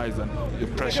exercise and you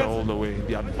pressure all the way.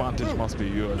 The advantage must be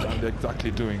yours, and they're exactly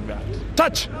doing that.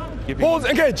 Touch. Giving Balls,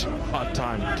 engage. hard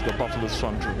time to the Buffaloes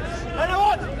front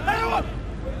rows.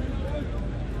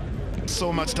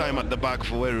 So much time at the back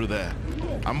for Weru there.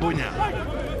 Ambunya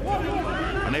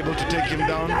unable to take him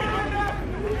down.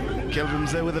 Kelvin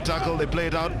Mzee with the tackle. They play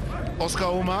it out.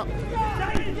 Oscar Uma.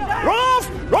 Run off!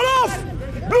 Run off!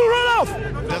 Blue, run off!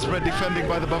 Desperate defending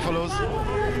by the Buffaloes.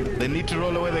 They need to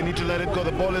roll away. They need to let it go.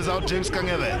 The ball is out. James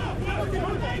Kangele.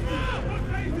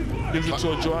 Gives it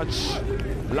to George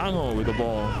Lango with the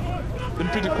ball. Been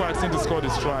pretty quiet since he scored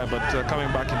his try, but coming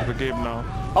back into the game now.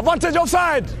 Advantage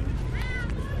offside.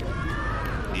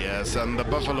 Yes, and the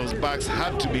Buffaloes' backs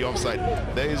had to be offside.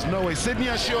 There is no way. Sydney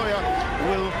Ashoya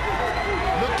will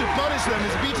look to punish them.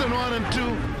 He's beaten 1 and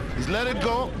 2. He's let it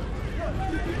go.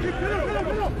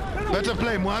 Better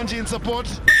play. Muhanji in support.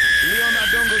 Leon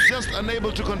Adongo just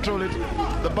unable to control it.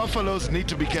 The Buffaloes need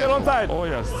to be careful. Oh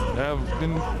yes, they have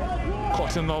been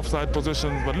caught in offside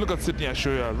positions, but look at Sydney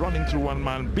Ashoya running through one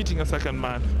man, beating a second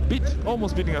man,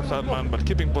 almost beating a third man, but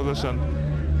keeping possession.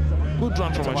 Good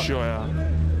run from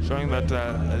Ashoya, showing that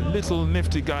a little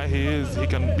nifty guy he is, he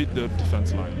can beat the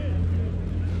defense line.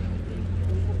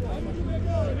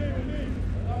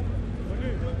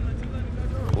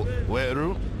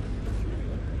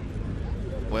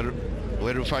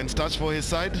 Weru finds touch for his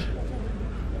side.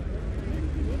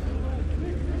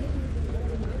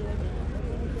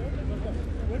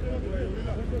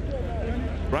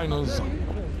 Rhinos.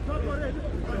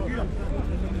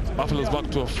 Buffaloes back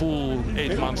to a full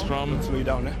 8-man scrum.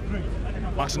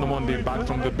 Martin Omondi back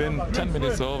from the bin, 10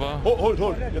 minutes over. Hold.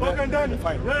 You're there.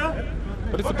 Fine.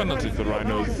 But it's a penalty for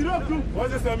Rhinos.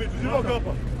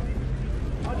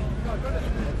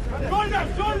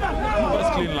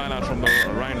 First clean line out from the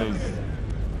Rhinos.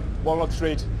 Ball not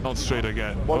straight. Not straight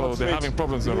again. Ball they're having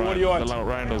problems with the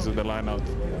Rhinos with the line out.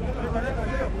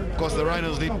 Of course, the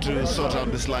Rhinos need to sort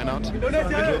out this line out.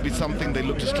 It will be something they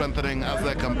look to strengthening as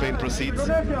their campaign proceeds.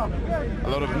 A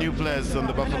lot of new players on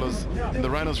the Buffaloes, in the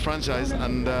Rhinos franchise,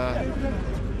 and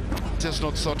just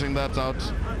not sorting that out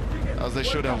as they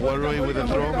should have. Warui with the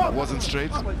throw, wasn't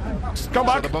straight. Come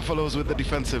back. So the Buffaloes with the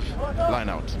defensive line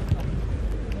out.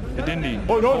 Edindi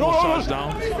almost charged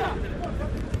down.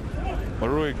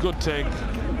 Warui, good take.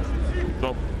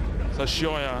 Drop.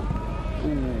 Sashioya.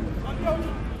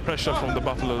 Pressure from the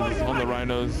Buffaloes on the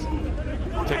Rhinos.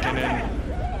 Taken in.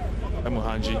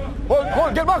 Muhanji.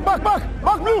 Hold, get back,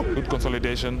 back, blue. Good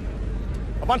consolidation.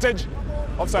 Advantage.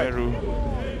 Offside. Peru.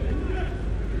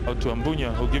 Out to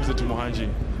Ambunya, who gives it to Muhanji.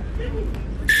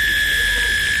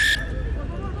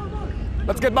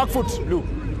 Let's get back foot, blue.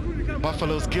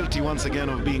 Buffalo's guilty once again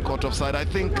of being caught offside. I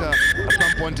think at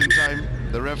some point in time,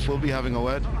 the ref will be having a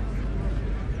word.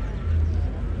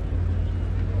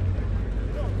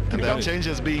 And there are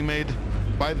changes being made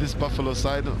by this Buffalo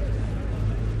side.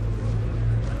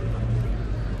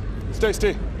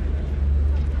 Stay.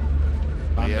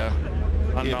 Yeah.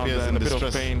 And He now appears they're in a bit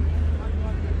distress. of pain.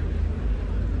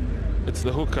 It's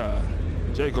the hooker,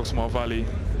 Jacob Smallvalley.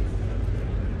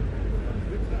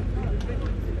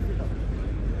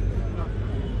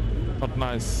 Not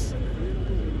nice.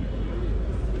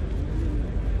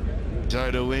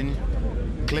 Jared Owen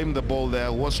claimed the ball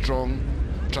there, was strong,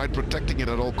 tried protecting it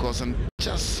at all costs, and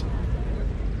just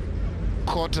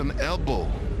caught an elbow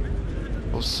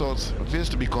of sorts. Appears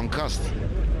to be concussed.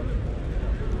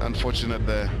 Unfortunate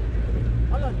there.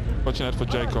 Fortunate for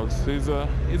Jacobs.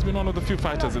 He's been one of the few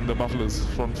fighters in the Buffaloes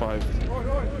front five.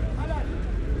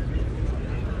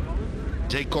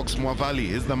 Jacob Mwavali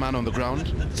is the man on the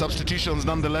ground. Substitutions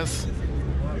nonetheless.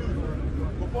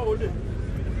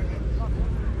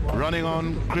 Running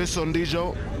on, Chris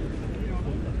Ondijo,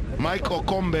 Mike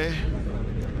Okombe,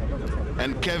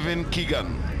 and Kevin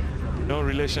Keegan. No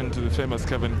relation to the famous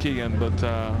Kevin Keegan, but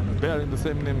bearing the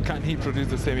same name, can he produce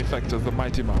the same effect as the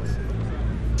Mighty Mouse?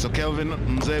 So Kelvin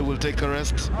Mzee will take a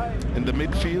rest in the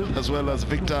midfield, as well as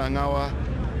Victor Angawa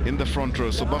in the front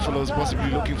row. So Buffalo is possibly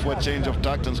looking for a change of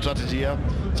tact and strategy here,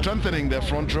 strengthening their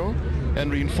front row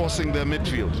and reinforcing their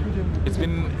midfield. It's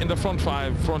been in the front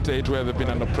five, front eight, where they've been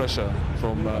under pressure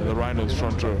from the Rhinos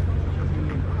front row.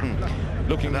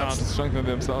 Looking now to strengthen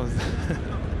themselves.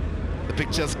 The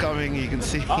pictures coming, you can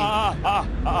see the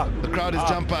crowd is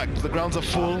jam-packed. The grounds are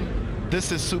full.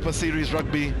 This is Super Series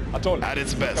rugby at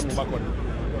its best.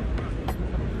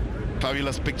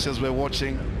 Fabulous pictures we're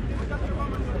watching.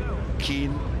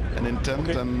 Keen and intent,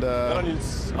 and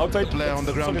the player on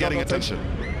the ground getting attention.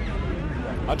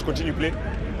 And to continue play.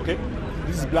 Okay,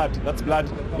 this is blood. That's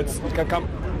blood. It can come.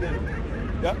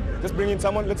 Yeah, just bring in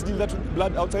someone. Let's deal that with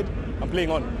blood outside. I'm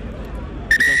playing on.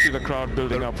 You can see the crowd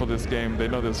building up for this game. They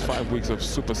know there's 5 weeks of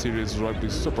Super Series rugby,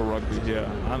 Super Rugby here,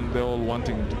 and they're all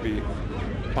wanting to be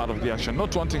part of the action,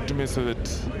 not wanting to miss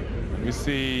it. We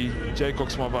see Jay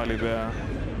Cox Mavali there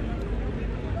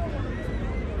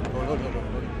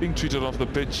being treated off the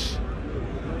pitch.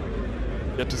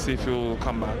 Yet to see if he'll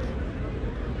come back.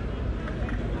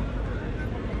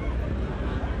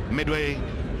 Midway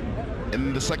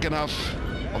in the second half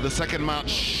of the second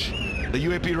match, the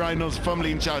UAP Rhinos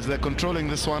firmly in charge. They're controlling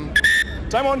this one.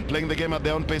 Time on. Playing the game at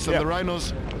their own pace, and the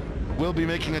Rhinos will be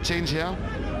making a change here.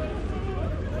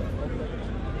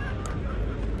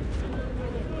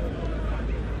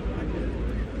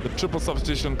 The triple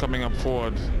substitution coming up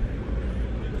forward.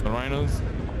 The Rhinos.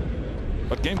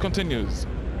 But game continues.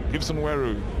 Gibson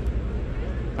Weru.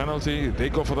 Penalty, they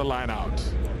go for the line out.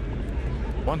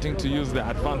 Wanting to use their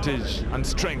advantage and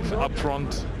strength up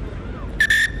front.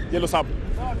 Yellow sub.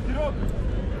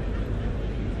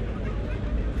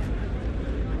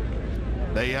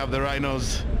 There you have the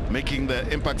Rhinos making the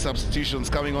impact substitutions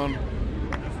coming on.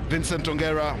 Vincent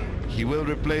Ongera, he will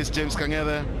replace James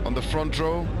Kangede on the front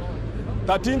row.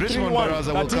 13-3-1. Richmond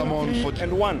Baraza will come on for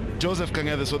 -1. Joseph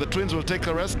Kangede, so the Twins will take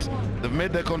a rest. They've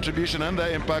made their contribution and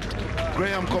their impact.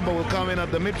 Graham Komba will come in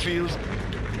at the midfield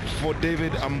for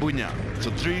David Ambunya. So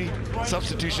 3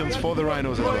 substitutions for the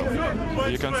Rhinos as well.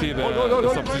 You can see the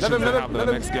substitutions they have the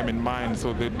next game in mind,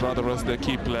 so they'd rather rest their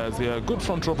key players here. Good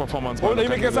front row performance by the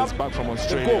Kenyans back from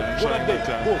Australia.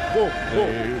 The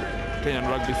Kenyan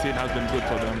rugby scene has been good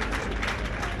for them.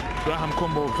 Graham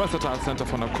Kombo, versatile centre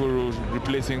for Nakuru,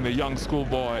 replacing the young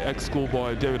schoolboy,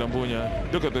 ex-schoolboy David Ambunya.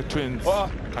 Look at the Twins,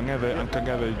 Kangede and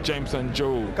Kangede, James and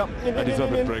Joe. A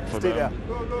deserved break for them.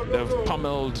 They've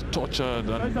pummeled, tortured,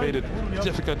 and made it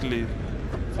difficultly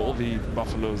for the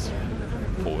Buffaloes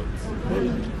forwards.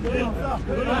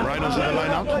 Rhinos with the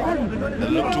line out. They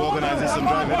look to organize this and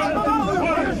drive it.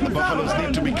 The Buffaloes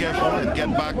need to be careful and get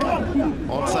back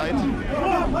onside.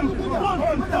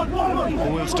 Who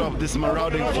will stop this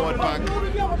marauding forward pack?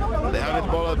 They have it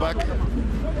ball back.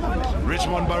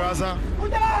 Richmond Baraza.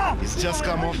 He's just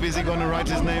come off. Is he going to write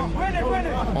his name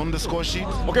on the score sheet?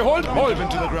 Okay, hold.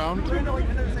 Into the ground.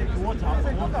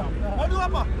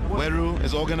 Weru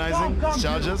is organizing his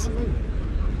charges.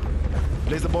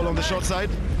 Plays the ball on the short side.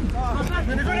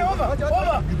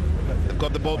 They've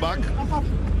got the ball back.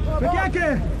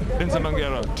 Vincent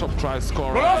Ongera, top try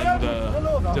scorer, and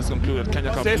just concluded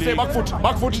Kenya Cup League.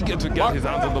 Back foot. Eager to get his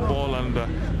hands on the ball and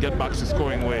get back to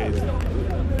scoring ways.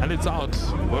 And it's out.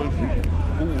 Well,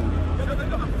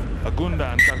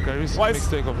 Agunda and Kakari's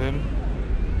mistake of him.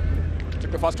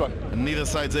 Took the first one. And neither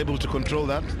side's able to control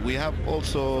that. We have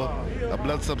also a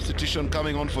blood substitution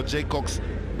coming on for Jay Cox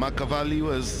Makavali,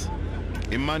 was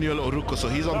Emmanuel Oruko, so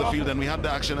he's on the field, and we had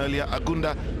the action earlier.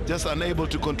 Agunda just unable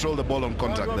to control the ball on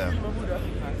contact there.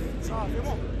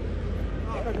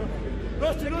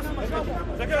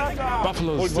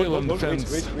 Buffalo still on the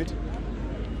fence.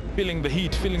 Feeling the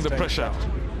heat, feeling the pressure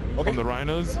from the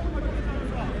Rhinos.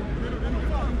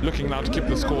 Looking now to keep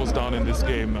the scores down in this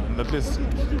game, and at least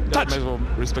that measure of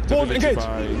respectability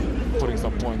by putting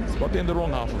some points. But they're in the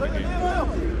wrong half of the game.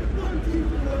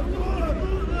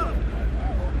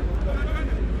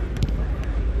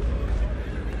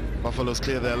 Buffaloes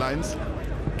clear their lines.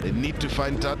 They need to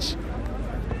find touch.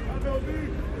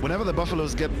 Whenever the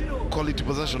Buffaloes get quality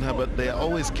possession here, but they are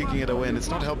always kicking it away, and it's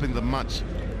not helping them much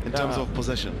in terms of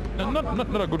possession.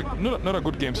 Not a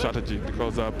good game strategy,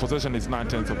 because possession is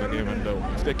 9/10 of the game, and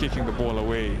if they're kicking the ball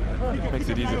away, it makes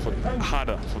it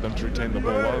harder for them to retain the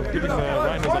ball, while giving the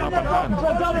Rhinos an upper hand.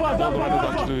 All the Rhinos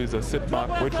have to do is sit back,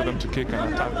 wait for them to kick,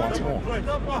 and attack once more.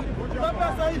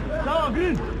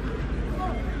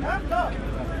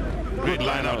 Great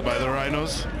line out by the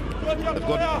Rhinos. They've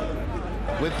got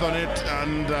width on it,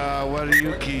 and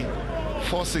Wariyuki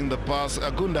forcing the pass.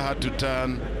 Agunda had to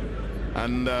turn,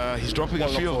 and he's dropping a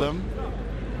few of them.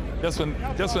 Just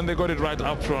when they got it right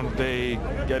up front, they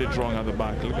get it wrong at the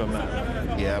back. Look at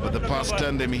that. Yeah, but the pass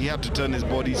turned him. He had to turn his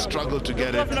body, struggled to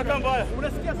get it.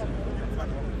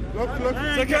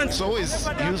 It's always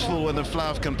useful when the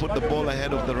fly-half can put the ball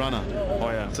ahead of the runner. Oh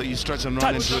yeah. So you stretch and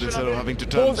run into it instead of having to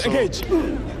turn. Engage.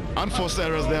 Unforced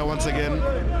errors there once again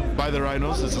by the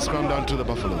Rhinos. It's a scrum down to the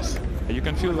Buffaloes. You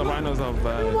can feel the Rhinos have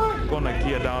gone a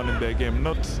gear down in their game.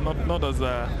 Not as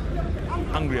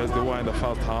hungry as they were in the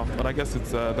first half, but I guess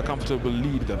it's the comfortable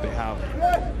lead that they have.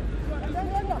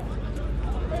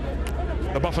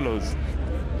 The Buffaloes.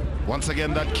 Once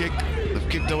again, that kick. They've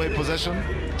kicked away possession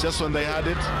just when they had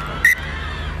it.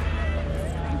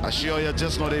 Ashioya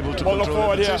just not able to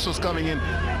control it. The chase was coming in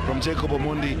from Jacob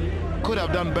Omundi. Could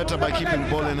have done better by keeping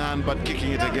ball in hand, but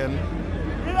kicking it again.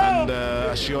 And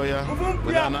Ashioya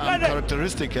with an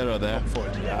uncharacteristic error there.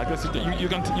 Yeah, I guess you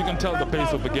can tell the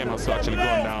pace of the game has actually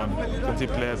gone down. You can see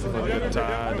players are a bit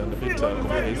tired and a bit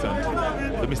complacent.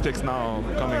 The mistakes now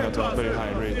coming at a very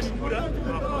high rate.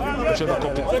 I'm sure the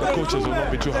coaches will not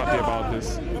be too happy about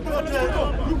this.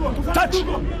 Touch!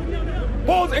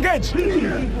 Balls, engage!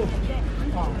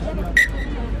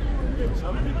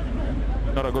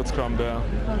 Not a good scrum there.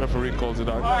 Referee calls it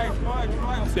out.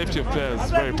 Safety of players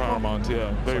is very paramount here.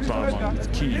 Very paramount. It's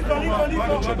key. Make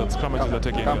sure that scrummages are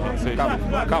taking safety. Come.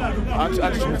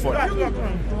 Actually move forward.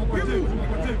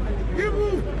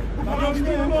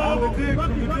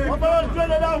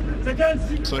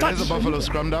 So here's the Buffalo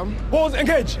scrum down. Balls,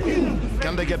 engage!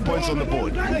 Can they get points on the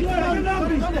board?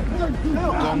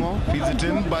 Kongo feeds it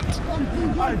in, but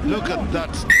look at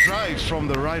that drive from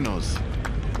the Rhinos.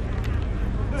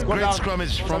 Great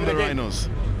scrummage from the Rhinos.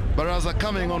 Baraza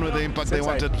coming on with the impact they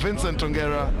wanted. Vincent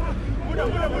Tongera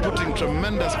putting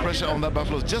tremendous pressure on that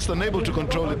Buffaloes, just unable to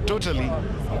control it totally.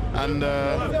 And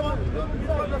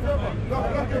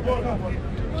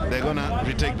they're gonna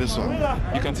retake this one.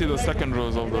 You can see the second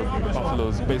rows of the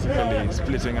Buffaloes basically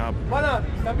splitting up.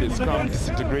 The scrum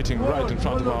disintegrating right in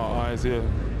front of our eyes here.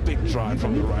 Big drive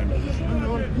from the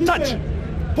Rhinos. Touch!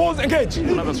 Pause, engage!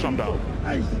 Another scrum down.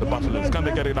 The Buffaloes. Can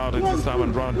they get it out at this time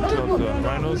and run towards the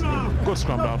Rhinos? Good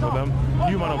scrum down for them.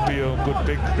 Newman Opio, good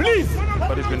pick. Release!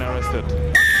 But he's been arrested.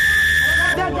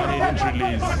 Oh, and he didn't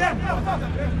release.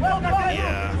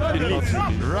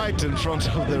 Yeah, right in front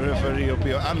of the referee,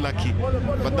 Opio. Unlucky.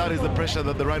 But that is the pressure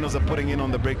that the Rhinos are putting in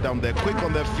on the breakdown. They're quick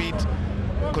on their feet,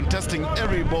 contesting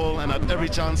every ball, and at every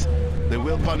chance, they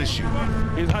will punish you.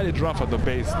 He's had it rough at the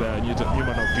base there,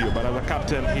 Newman Opio, but as a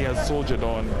captain, he has soldiered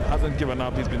on, hasn't given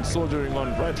up. He's been soldiering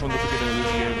on right from the beginning of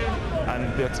this game,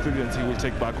 and the experience he will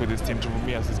take back with his team to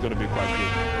Mumias is going to be quite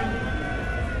good.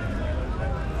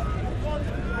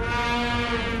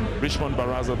 Richmond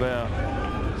Baraza there,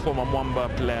 former Mwamba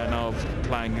player now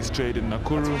plying his trade in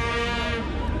Nakuru.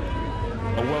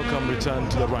 A welcome return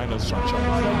to the Rhinos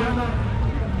franchise.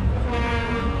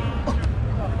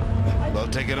 They'll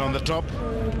take it on the top.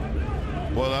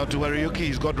 Ball out to Wariyuki.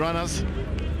 He's got runners.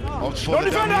 Opts for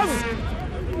the defenders.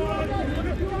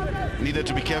 Needed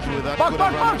to be careful with that. Could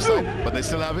have run offside, but they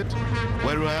still have it.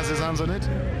 Weru has his hands on it.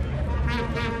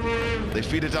 They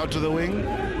feed it out to the wing.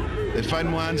 They find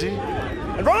Mwanji.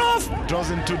 And run off! Draws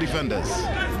in two defenders.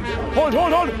 Hold.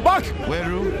 Back!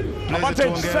 Weru plays Advantage,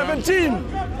 it to Ongera. 17!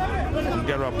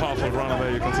 Ongera, powerful runner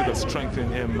there. You can see the strength in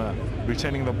him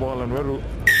retaining the ball, and Weru.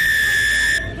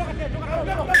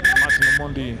 Martin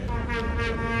Omondi.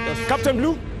 Captain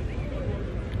Blue.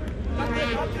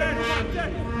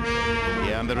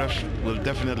 Yeah, and the ref will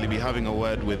definitely be having a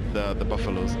word with the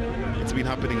Buffaloes. It's been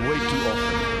happening way too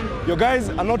often. Your guys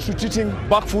are not retreating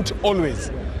back foot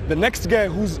always. The next guy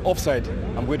who's offside,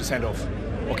 I'm going to send off.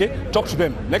 Okay? Talk to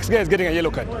them. Next guy is getting a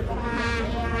yellow card.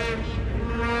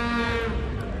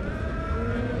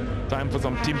 Time for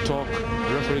some team talk.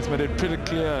 The referee's made it pretty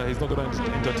clear he's not going to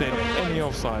entertain any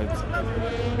offsides.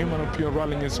 Newman Opio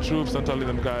rallying his troops and telling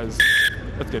them, guys,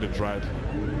 let's get it right.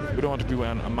 We don't want to be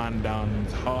a man down.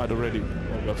 It's hard already.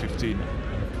 We're 15,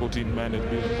 14 men. It'll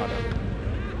be harder.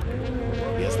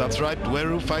 Yes, that's right.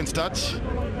 Weru finds touch.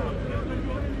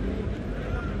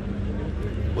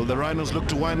 Will the Rhinos look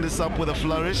to wind this up with a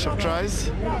flourish of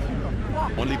tries?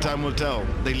 Only time will tell.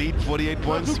 They lead 48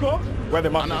 points.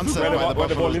 Unanswered by the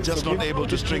Buffaloes, just not able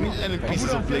to string any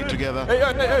pieces of play together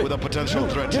with a potential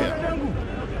threat here.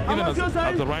 Even as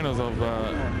the Rhinos have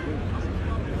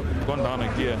gone down a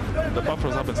gear, the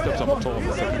Buffaloes haven't stepped up at all.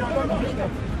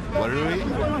 Warui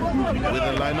with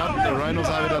the lineup. The Rhinos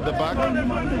have it at the back.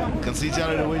 Can see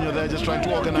Jared Owinyo there just trying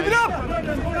to organize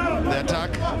the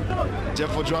attack.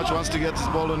 Jeff Ojwach wants to get his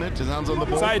ball on it. His hands on the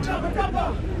ball. Side.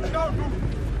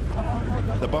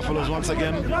 The Buffaloes once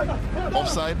again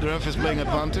offside. The ref is playing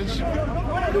advantage.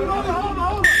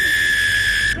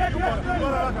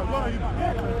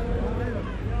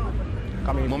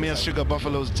 Mumias Sugar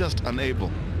Buffaloes just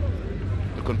unable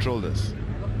to control this.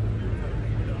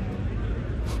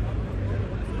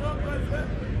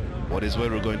 What is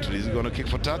Weru going to do? Is he going to kick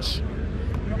for touch?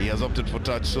 He has opted for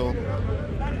touch, so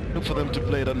Look for them to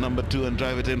play that number 2 and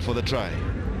drive it in for the try.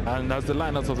 And as the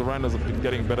lineups of the Rhinos have been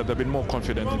getting better, they've been more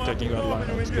confident in taking that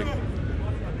lineup stick.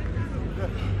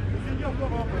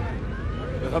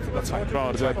 That's fine.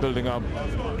 Crowds are building up.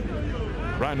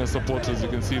 Rhino supporters, you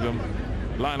can see them.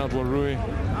 Line out Warui.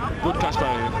 Good catch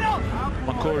by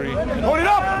Makori. Hold it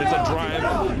up! And it's a drive.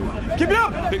 Keep it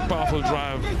up! Big, powerful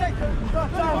drive.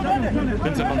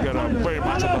 Vincent Ongera very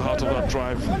much at the heart of that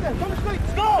drive.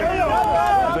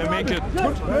 They make it.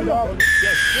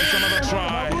 Yes, it's another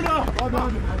try.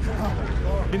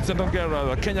 Vincent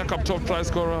Ongera, the Kenya Cup top try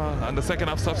scorer, and the second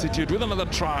half substitute with another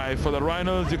try for the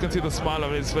Rhinos. You can see the smile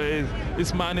on his face.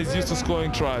 This man is used to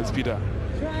scoring tries, Peter.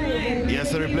 Yes,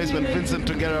 the replacement, Vincent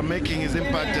Ongera, making his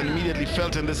impact and immediately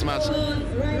felt in this match.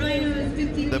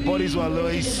 The bodies were low.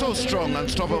 He's so strong,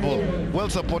 unstoppable. Well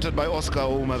supported by Oscar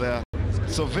Ouma there.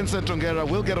 So Vincent Ongera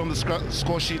will get on the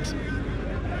score sheet.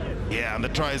 Yeah, and the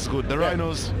try is good. The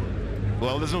Rhinos,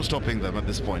 well, there's no stopping them at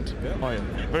this point. Oh, yeah.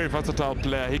 Very versatile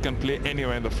player. He can play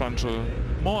anywhere in the front row.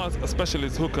 More as a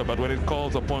specialist hooker, but when it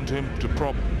calls upon him to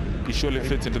prop, he surely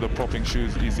fits into the propping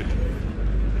shoes easily.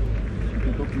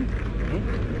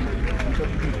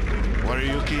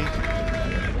 Wariyuki,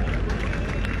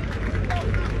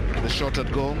 the shot at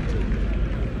goal.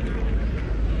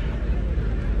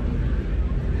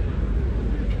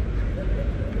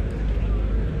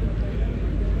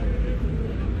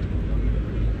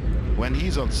 When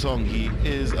he's on song, he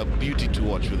is a beauty to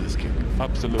watch with his kick.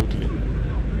 Absolutely.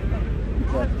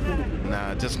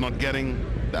 Nah, just not getting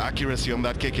the accuracy on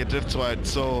that kick. It drifts wide,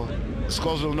 so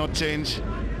scores will not change.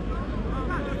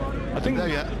 I think there,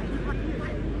 yeah.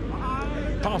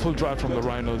 Powerful drive from the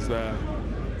Rhinos there.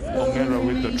 Ongera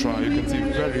with the try. You can see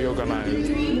very organized,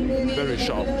 very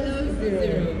sharp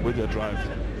with their drive.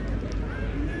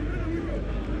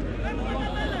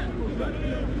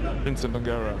 Vincent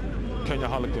Ongera, Kenya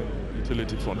Harlequin,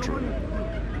 utility front row.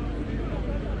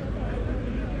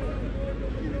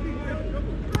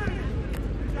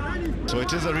 So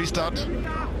it is a restart.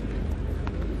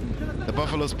 The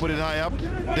Buffaloes put it high up.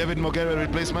 David Mogere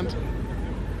replacement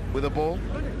with the ball.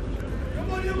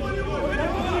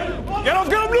 Get off,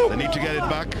 Blue! They need to get it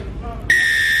back.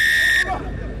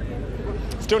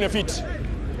 Stay on your feet.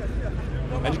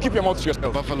 And you keep your mouth to yourself. The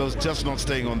Buffaloes just not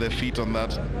staying on their feet on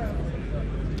that.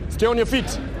 Stay on your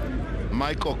feet.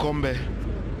 Mike Okombe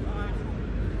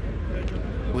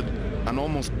with an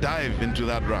almost dive into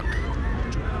that ruck.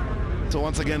 So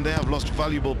once again, they have lost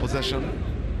valuable possession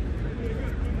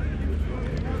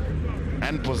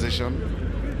and position.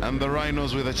 And the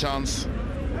Rhinos with a chance.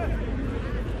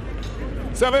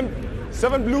 7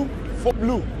 blue, 4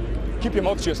 blue. Keep your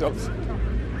mouth to yourselves.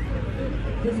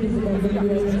 The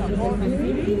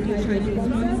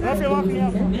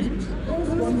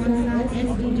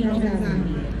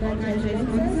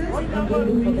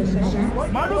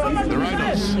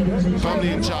Rhinos, firmly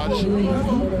in charge, are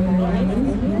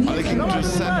looking to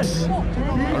set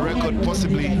a record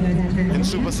possibly in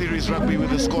Super Series rugby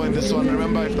with a score in this one.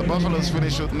 Remember, if the Buffaloes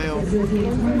finish with 0,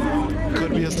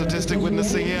 could be a statistic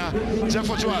witnessing here. Jeff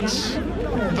Ochwach,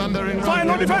 thundering fine,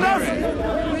 no defenders!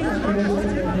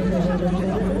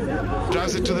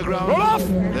 Drives it to the ground. Roll off!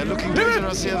 They're looking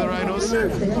dangerous here, the Rhinos.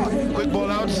 Quick ball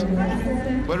out.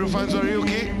 Weru finds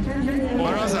Wariyuki.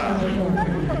 Baraza.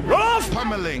 Roll off!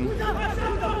 Pummeling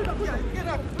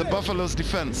the Buffaloes'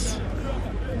 defense.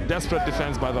 Desperate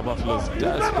defense by the Buffaloes.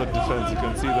 Desperate defense. You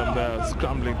can see them there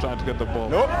scrambling, trying to get the ball.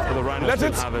 Nope. But the Rhinos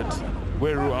still have it.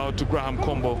 Weru out to Graham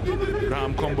Combo.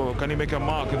 Graham Combo, can he make a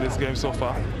mark in this game so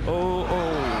far? Oh.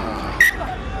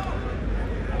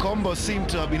 Combo seemed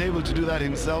to have been able to do that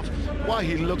himself. While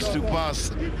he looks to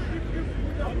pass,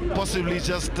 possibly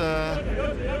just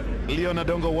Leon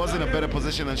Adongo was in a better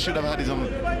position and should have had his own.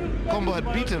 Combo had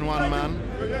beaten one man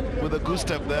with a goose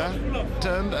step there,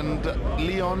 turned, and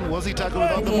Leon, was he tackled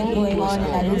without the ball? Close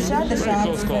call. Very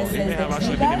close call. He may have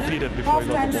actually been impeded before he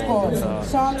got the ball. I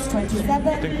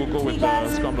think we'll go with the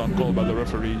scramble and goal by the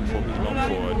referee for moving on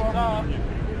forward.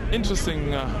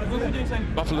 Interesting,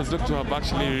 Buffaloes look to have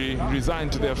actually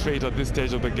resigned to their fate at this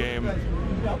stage of the game.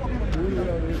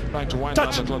 Trying to wind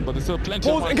down the clock, but there's still plenty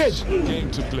of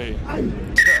game to play.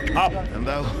 Up. And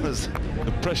that was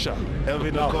the pressure.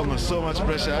 Elvin Okong'o, so much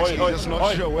pressure. Actually, just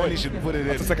not sure when he should put it in.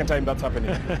 That's the second time that's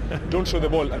happening. Don't show the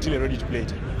ball until you're ready to play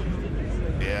it.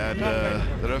 Yeah,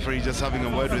 the referee just having a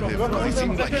word with him because he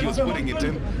seemed like he was putting it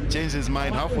in, changed his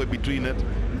mind halfway between it.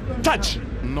 Touch!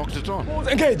 Knocked it on.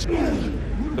 Engage!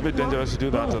 It's a bit dangerous to do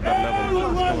that at that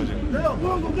level.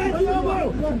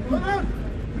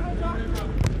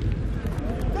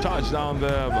 Touch down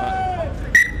there, but...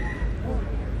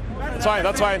 That's fine,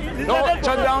 that's fine. No,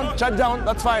 chat down,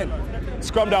 that's fine.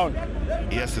 Scrum down.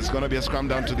 Yes, it's going to be a scrum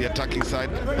down to the attacking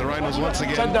side. The Rhinos once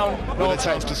again No with a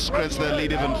chance to stretch their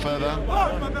lead even further.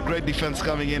 Great defense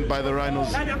coming in by the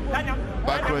Rhinos.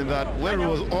 Back row in that. Where he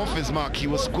was off his mark, he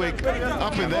was quick.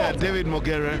 Up in there, David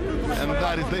Mogere, and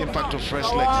that is the impact of fresh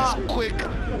legs. He's quick,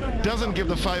 doesn't give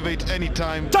the 5'8" any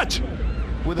time. Touch!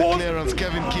 With the clearance,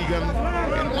 Kevin Keegan,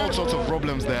 and all sorts of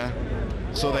problems there.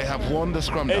 So they have won the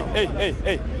scrum down.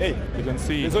 Hey. You can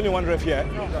see. There's only one ref here.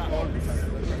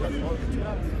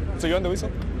 So you're on the whistle?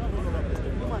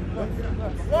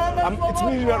 It's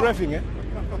me you are reffing, eh?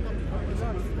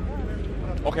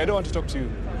 Okay, I don't want to talk to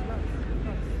you.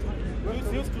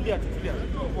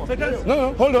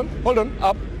 No, hold on,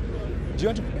 up. Do you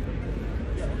want to?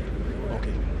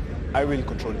 Okay, I will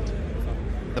control it.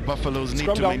 The Buffaloes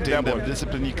need to maintain their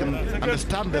discipline. You can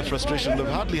understand their frustration. They've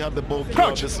hardly had the ball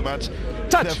throughout this match.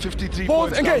 Touch. They're 53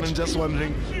 points down and just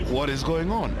wondering what is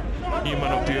going on.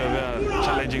 Human appear there,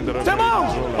 challenging the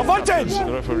referee. Advantage!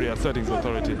 The referee asserting his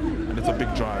authority, and it's a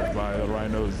big drive by the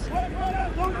Rhinos.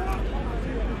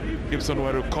 Gibson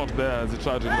Weru caught there as he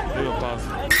tried to do a pass.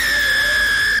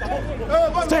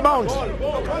 Stay bound!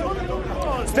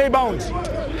 Stay bound!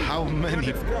 How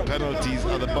many penalties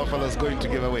are the Buffaloes going to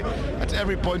give away? At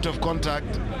every point of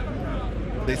contact,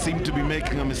 they seem to be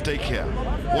making a mistake here.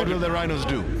 What will the Rhinos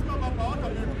do?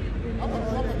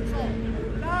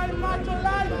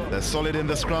 They're solid in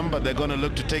the scrum, but they're going to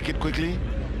look to take it quickly.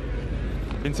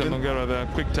 Vincent Nongera there,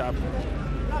 quick tap.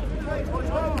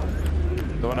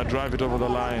 They want to drive it over the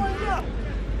line.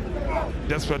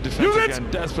 Desperate defense again,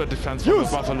 desperate defense from the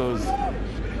Buffaloes.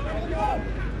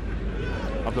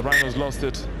 Have the Rhinos lost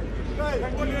it?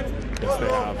 Yes, they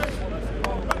have.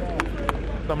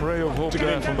 Some ray of hope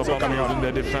there from the Buffaloes in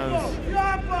their defense,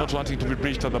 not wanting to be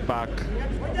breached at the back.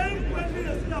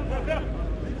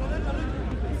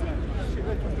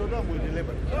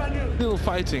 Still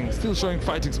fighting, still showing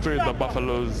fighting spirit, the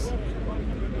Buffaloes.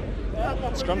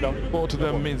 Scrum down. Ball to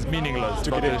them means meaningless,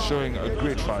 but they're showing a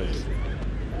great fight.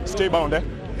 Stay bound, eh?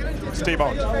 Stay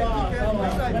bound.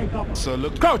 So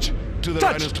look Crouch. To the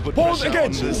Touch. Rhinos to put Pause pressure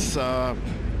against. on this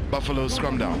Buffalo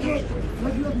scrum down. They've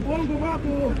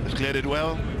cleared it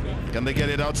well. Can they get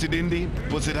it out? Sidindi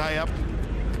puts it high up.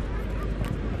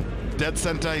 Dead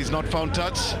center, he's not found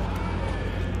touch.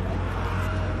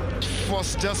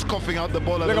 Foss just coughing out the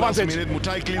ball at the last minute.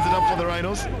 Mutai cleans it up for the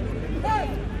Rhinos.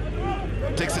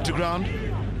 Takes it to ground.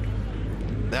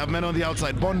 They have men on the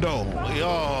outside. Bondo.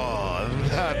 Oh,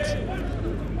 that.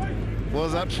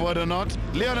 Was that forward or not?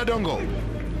 Leon Adongo.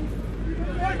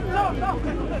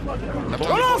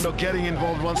 Bondo getting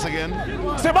involved once again.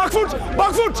 Stay back foot!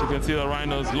 Back foot! You can see the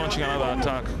Rhinos launching another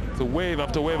attack. It's a wave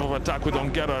after wave of attack with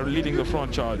Ongera leading the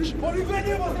front charge.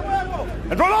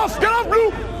 And roll off! Get off,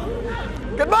 Blue!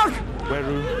 Get back!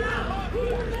 Weru.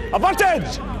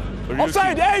 Advantage!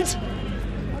 Offside, 8!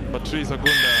 Patrice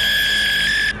Agunda.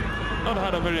 Not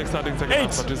had a very exciting second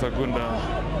half, Patrice Agunda.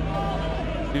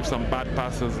 Give some bad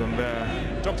passes and there.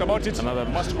 Talked about it. Another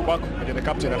must go back. Again, the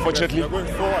captain, unfortunately. They're going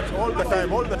forward all the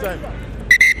time, all the time.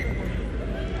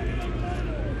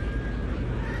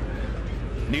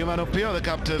 Newman Opio, the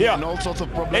captain, in all sorts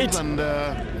of problems. 8. And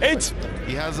 8.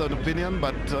 He has an opinion,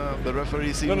 but the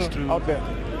referee seems to out there.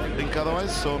 think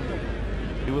otherwise. So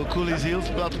he will cool his heels.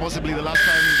 That's possibly the last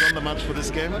time he's on the match for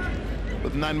this game.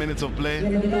 With 9 minutes of play.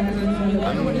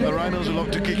 And the Rhinos will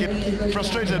have to kick it.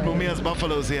 Frustrated Mumias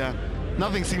Buffaloes here.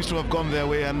 Nothing seems to have gone their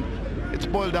way, and it's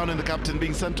boiled down in the captain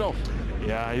being sent off.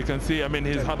 Yeah, you can see, I mean,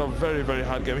 he's had a very, very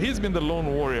hard game. He's been the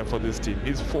lone warrior for this team.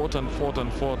 He's fought and fought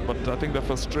and fought, but I think the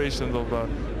frustrations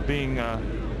of being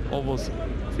almost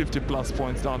 50+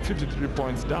 points down, 53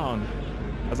 points down,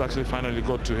 has actually finally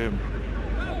got to him.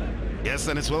 Yes,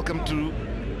 and it's welcome to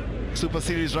Super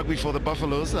Series rugby for the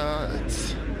Buffaloes.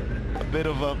 It's a bit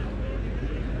of a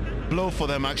blow for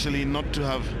them, actually, not to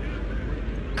have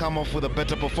come off with a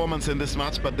better performance in this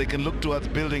match, but they can look towards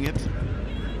building it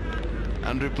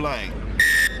and replying.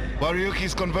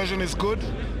 Wariuki's conversion is good,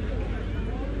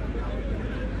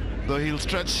 though he'll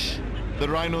stretch the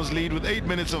Rhinos' lead with 8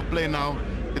 minutes of play now.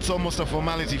 It's almost a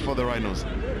formality for the Rhinos.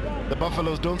 The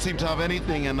Buffaloes don't seem to have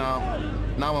anything, and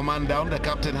now a man down, the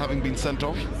captain having been sent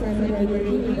off.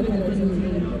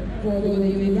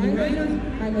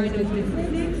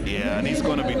 Yeah, and he's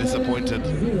going to be disappointed.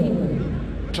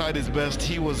 Tried his best.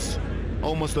 He was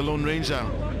almost the Lone Ranger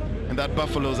in that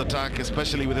Buffaloes attack,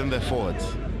 especially within their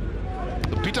forwards.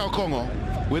 So Peter Okongo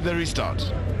with the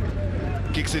restart.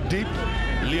 Kicks it deep.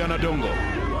 Leon Adongo.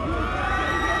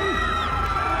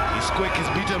 He's quick, he's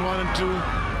beaten 1 and 2.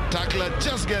 Tackler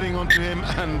just getting onto him,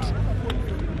 and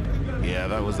yeah,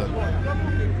 that was a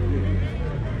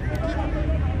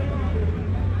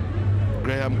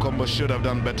Graham Combo should have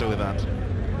done better with that.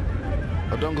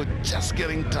 Odongo just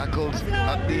getting tackled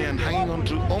at the end, hanging on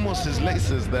to almost his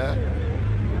laces there.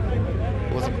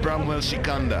 It was Bramwell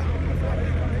Shikanda.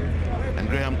 And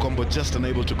Graham Combo just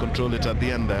unable to control it at the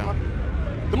end there.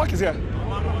 The mark is here.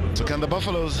 So can the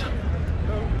Buffaloes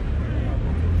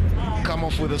come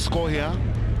off with a score here?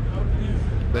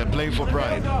 They're playing for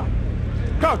pride.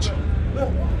 Crouch.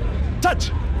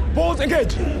 Touch. Pause,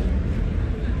 engage.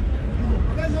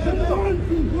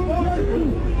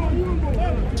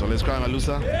 So let's cry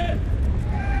Malusa.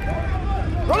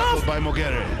 Run off! By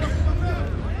Mogere.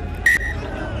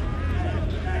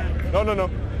 No.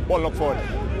 Ball knock forward.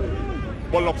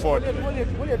 Ball knock forward.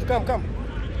 Come.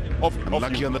 Off.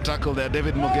 Lucky on the tackle there,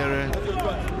 David Mogere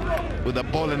with a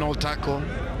ball and all tackle,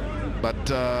 but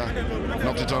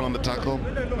knocked it on the tackle.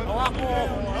 It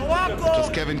was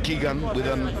Kevin Keegan with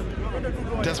a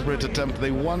desperate attempt.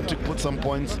 They want to put some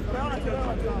points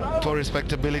for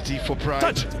respectability, for pride.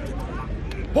 Touch.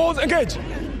 Pause, engage.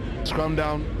 Scrum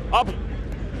down. Up.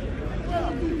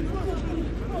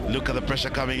 Look at the pressure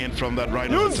coming in from that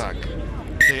Rhinos attack.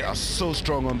 They are so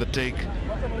strong on the take,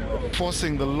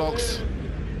 forcing the Locks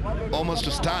almost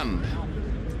to stand.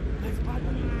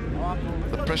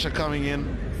 The pressure coming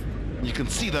in. You can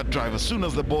see that drive. As soon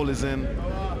as the ball is in,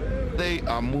 they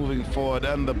are moving forward,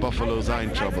 and the Buffaloes are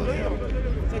in trouble here.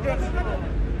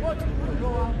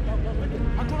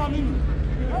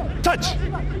 Touch.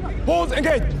 Pause,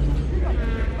 engage.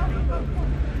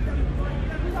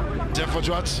 Jeff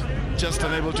Ojwat just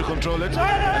unable to control it,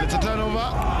 and it's a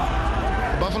turnover.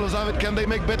 Buffaloes have it. Can they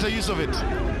make better use of it?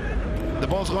 The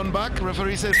ball's gone back.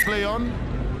 Referee says play on.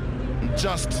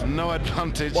 Just no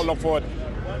advantage. Ball knock forward.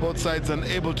 Both sides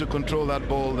unable to control that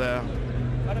ball there.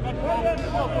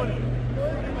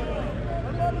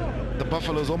 The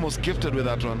Buffaloes almost gifted with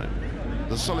that one.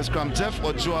 The solid scrum. Jeff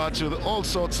Ojwat with all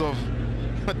sorts of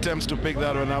attempts to pick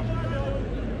that one up,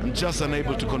 and just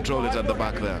unable to control it at the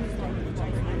back there.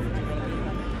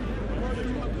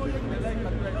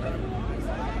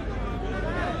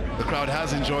 The crowd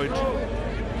has enjoyed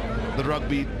the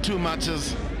rugby. 2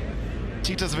 matches.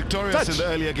 Cheetahs victorious Touch. in the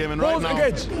earlier game, and right Pause, now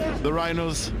engage. the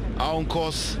Rhinos are on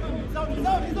course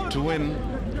to win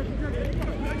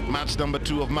match number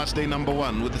 2 of match day number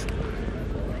 1 with a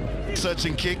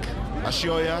searching kick.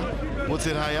 Ashioya puts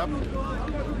it high up.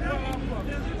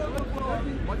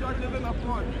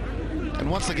 And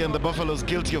once again, the Buffaloes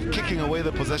guilty of kicking away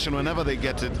the possession whenever they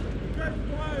get it.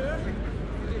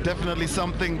 Definitely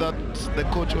something that the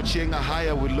coach Ochieng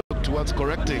Ahaya will look towards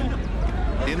correcting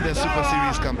in their Super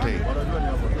Series campaign.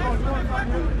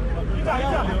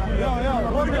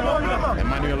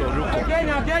 Emmanuel Oruko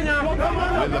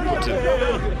with the put-in.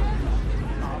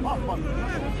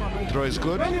 Throw is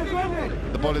good.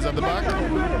 The ball is at the back.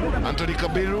 Anthony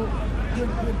Kabiru.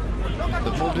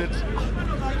 They've moved it.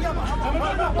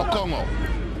 Okongo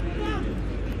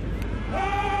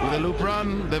with a loop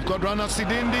run. They've got runner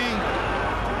Sidindi.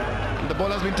 The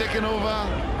ball has been taken over.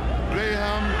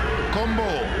 Graham Combo.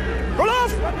 Roll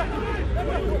off!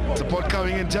 Support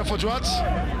coming in. Jeff Ojwat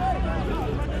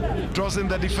draws in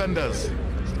the defenders.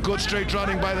 Good straight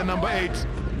running by the number 8.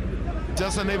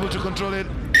 Just unable to control it.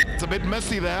 It's a bit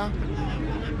messy there.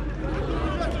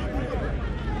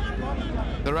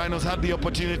 The Rhinos had the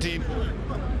opportunity,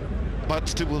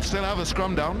 but will still have a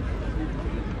scrum down.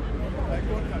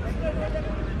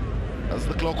 As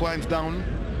the clock winds down,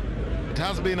 it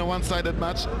has been a one-sided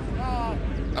match.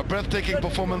 A breathtaking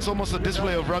performance, almost a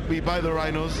display of rugby by the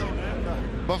Rhinos.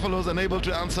 Buffaloes unable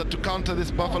to answer, to counter this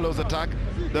Buffaloes attack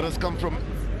that has come from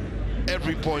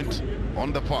every point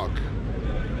on the park.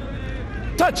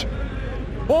 Touch.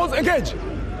 Pause, engage.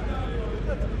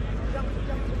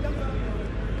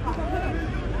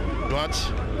 Dwach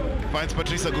finds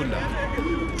Patrice Agunda.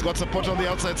 He's got support on the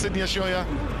outside. Sydney Ashoya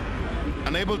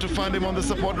unable to find him on the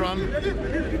support run.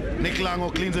 Nick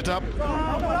Lango cleans it up.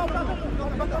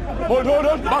 Hold.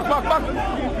 Back.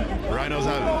 Rhinos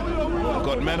have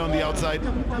got men on the outside.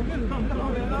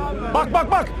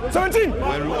 Back. 17.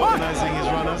 We're organizing his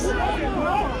runners.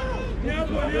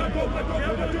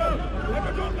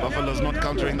 Buffalo's not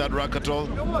countering that ruck at all.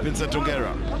 Vincent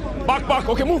Ongera. Back.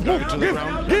 Okay, move. To the Give.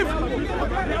 ground. Give.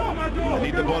 They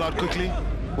need the ball out quickly.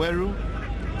 Weru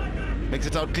makes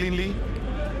it out cleanly.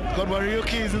 Got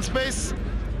Wariuki, is in space.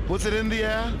 Puts it in the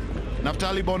air.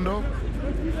 Naftali Bondo.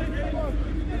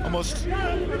 Almost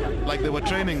like they were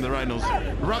training the Rhinos.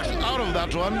 Rucked out of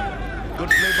that one. Good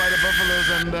play by the Buffaloes,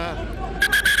 and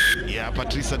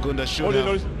Patrice Agunda should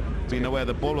have been aware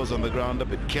the ball was on the ground. A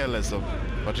bit careless of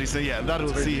Patrice. Yeah, that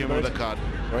will see him with a card.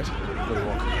 Right. Good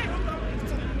walk.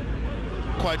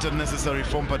 Quite unnecessary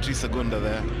from Patrice Agunda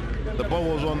there. The ball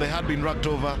was on, they had been rucked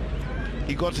over.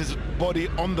 He got his body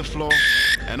on the floor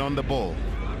and on the ball.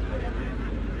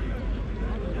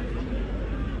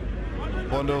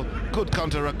 Bondo, good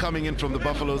counter coming in from the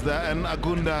Buffaloes there, and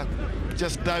Agunda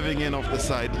just diving in off the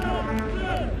side.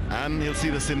 And he'll see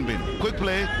the sin bin. Quick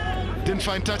play, didn't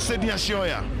find touch. Sydney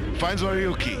Ashoya finds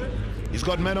Wariuki. He's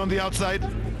got men on the outside.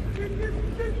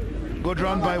 Good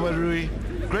run by Warui.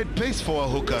 Great pace for a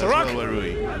hooker as well,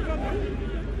 Warui.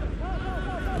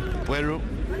 Weru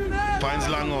finds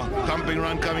Lango. Thumping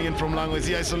run coming in from Lango. Is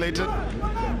he isolated?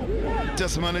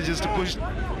 Just manages to push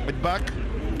it back.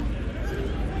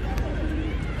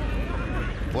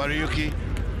 Wariuki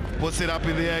puts it up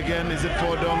in the air again. Is it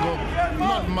for Dongo?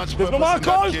 Not much purpose in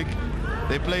that kick.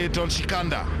 They play it on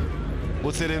Shikanda.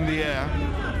 Puts it in the air.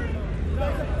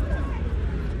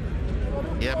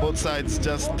 Yeah, both sides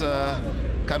just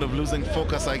kind of losing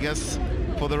focus, I guess,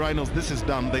 for the Rhinos. This is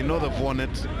done. They know they've won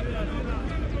it.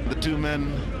 The two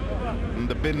men in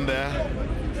the bin there,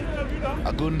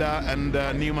 Agunda and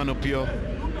Newman Opio.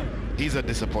 He's a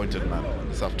disappointed man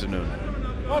this afternoon.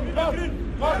 And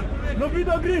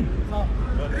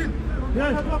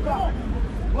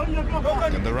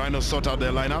the Rhinos sort out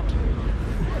their lineup.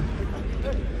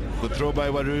 Good throw by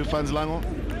Waru, finds Lango.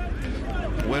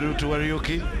 Waru to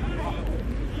Wariuki.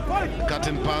 Cut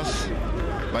and pass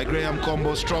by Graham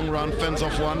Combo. Strong run, fends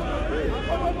off one.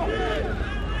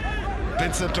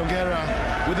 Vincent Tongera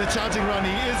with the charging run.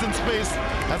 He is in space.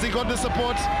 Has he got the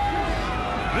support?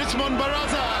 Richmond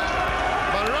Baraza.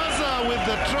 Baraza with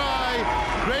the try.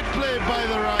 Great play by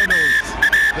the Rhinos.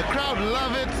 The crowd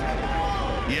love it.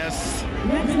 Yes,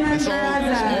 it's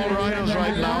all Rhinos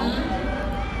right now.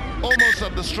 Almost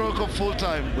at the stroke of full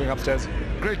time. Going upstairs.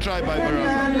 Great try by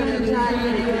Baraza.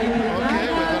 Okay,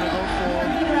 we're going to go for...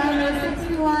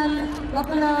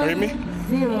 Karimi?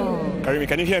 Karimi,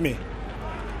 can you hear me?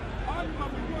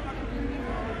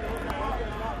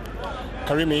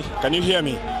 Karimi, can you hear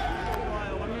me?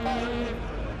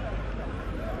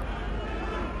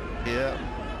 Yeah.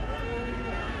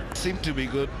 Seemed to be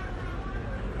good.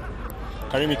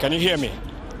 Karimi, can you hear me?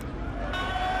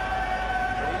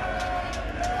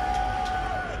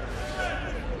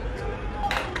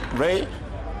 Ray,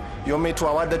 you want me to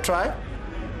award the try?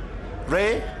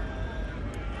 Ray?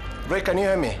 Ray, can you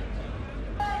hear me?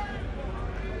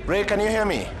 Ray, can you hear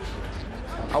me?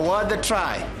 Award the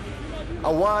try.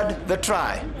 Award the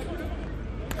try.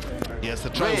 Yes, the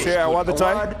try. Ray, award the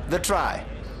try. Award the try.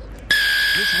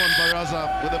 Richmond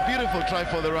Baraza with a beautiful try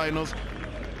for the Rhinos.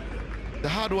 The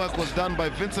hard work was done by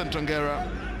Vincent Tongera.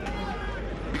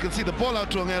 You can see the ball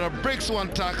out to Tongera, breaks one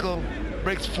tackle,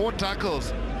 breaks 4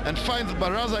 tackles, and finds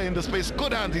Baraza in the space.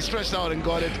 Good hands, he stretched out and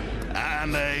got it,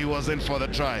 and he was in for the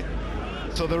try.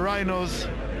 So the Rhinos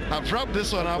have wrapped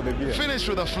this one up, finished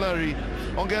with a flurry.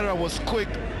 Ongera was quick,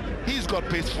 he's got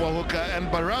pace for hooker, and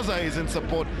Baraza is in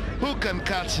support. Who can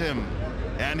catch him?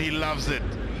 And he loves it.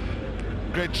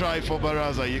 Great try for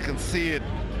Baraza, you can see it,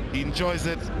 he enjoys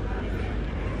it.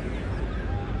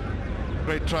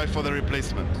 Great try for the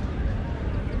replacement.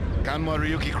 Can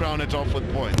Wariuki crown it off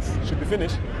with points? Should be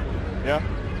finished. Yeah,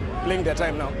 playing their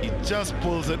time now. He just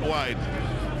pulls it wide.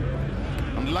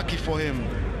 Unlucky for him.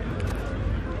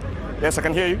 Yes, I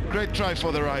can hear you. Great try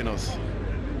for the Rhinos.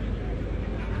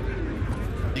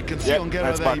 You can see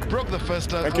Ongera there, back. he broke the first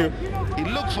tackle. Thank you. He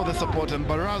looked for the support, and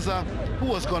Baraza, who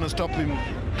was going to stop him,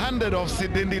 handed off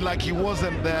Sidindi like he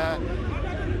wasn't there.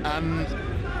 And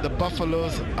the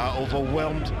Buffaloes are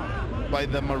overwhelmed by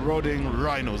the marauding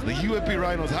Rhinos. The UAP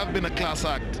Rhinos have been a class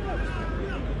act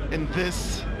in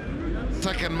this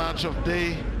second match of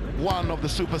day 1 of the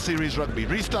Super Series Rugby.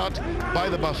 Restart by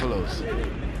the Buffaloes.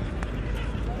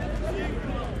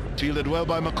 Fielded well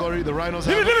by Makori. The Rhinos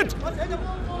have it.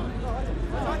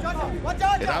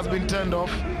 It has been turned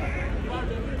off.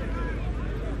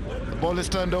 The ball is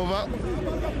turned over.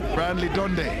 Branley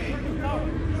Donde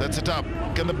sets it up.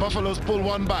 Can the Buffaloes pull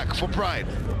one back for pride?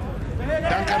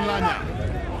 Duncan Lanya.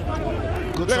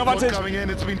 Good support coming in.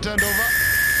 It's been turned over.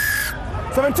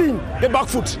 17. Get back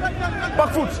foot.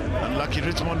 Back foot. Unlucky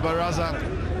Richmond Baraza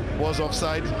was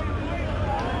offside.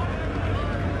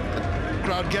 The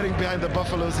crowd getting behind the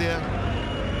Buffaloes here.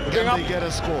 Can they get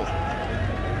a score?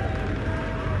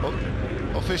 Oh,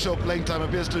 official playing time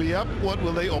appears to be up. What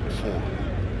will they opt for?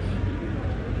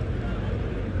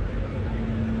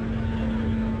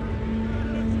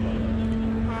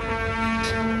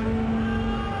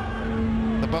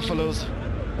 The Buffaloes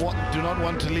do not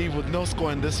want to leave with no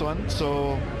score in this one,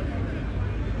 so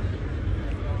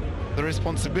the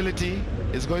responsibility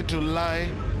is going to lie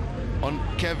on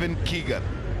Kevin Keegan.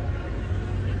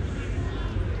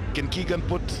 Can Keegan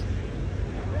put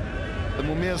the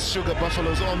Mumias Sugar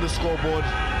Buffaloes on the scoreboard.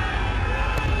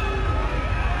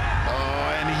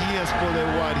 Oh, and he has pulled it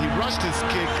wide. He rushed his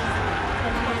kick.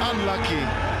 Unlucky.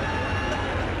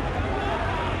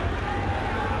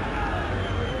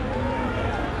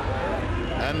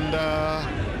 And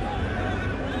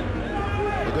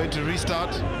we're going to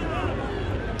restart.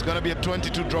 It's going to be a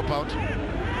 22 dropout.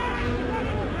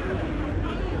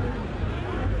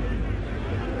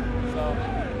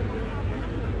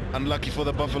 Unlucky for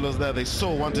the Buffaloes there. They so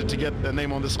wanted to get their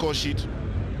name on the score sheet.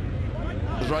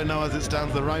 But right now, as it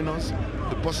stands, the Rhinos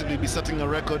could possibly be setting a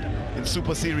record in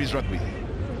Super Series rugby.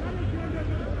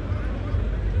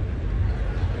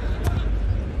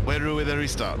 Weru with a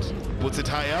restart. Puts it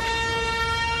high up.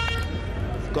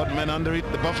 Got men under it.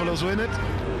 The Buffaloes win it.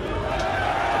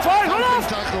 Jumping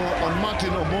tackle on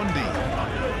Martin Omondi.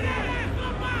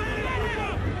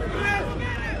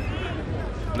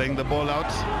 Playing the ball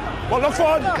out. Well, look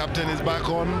forward. The captain is back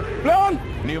on. Play on.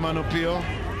 Newman Opio.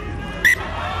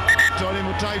 Tony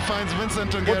Mutai finds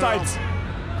Vincent Ongera.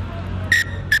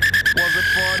 Was it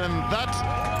forward? And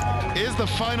that is the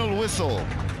final whistle.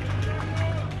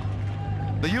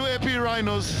 The UAP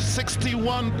Rhinos,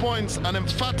 61 points, an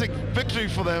emphatic victory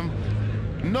for them.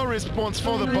 No response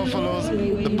for the Buffaloes.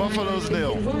 The Buffaloes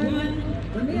nil.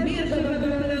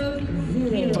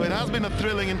 So it has been a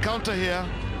thrilling encounter here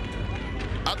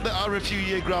at the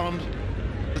RFUEA Ground.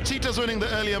 The Cheetahs winning the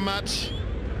earlier match.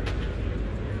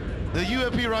 The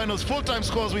UAP Rhinos, full-time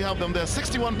scores, we have them there,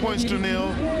 61 points to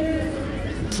nil.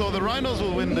 So the Rhinos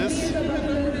will win this.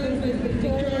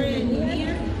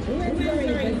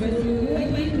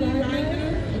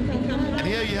 And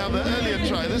here you have the earlier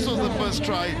try. This was the first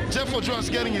try. Jeff Ojuas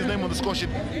getting his name on the score sheet.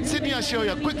 Sydney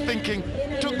Ashioya, quick thinking,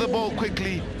 took the ball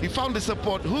quickly. He found the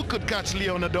support. Who could catch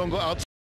Leo Nadongo out?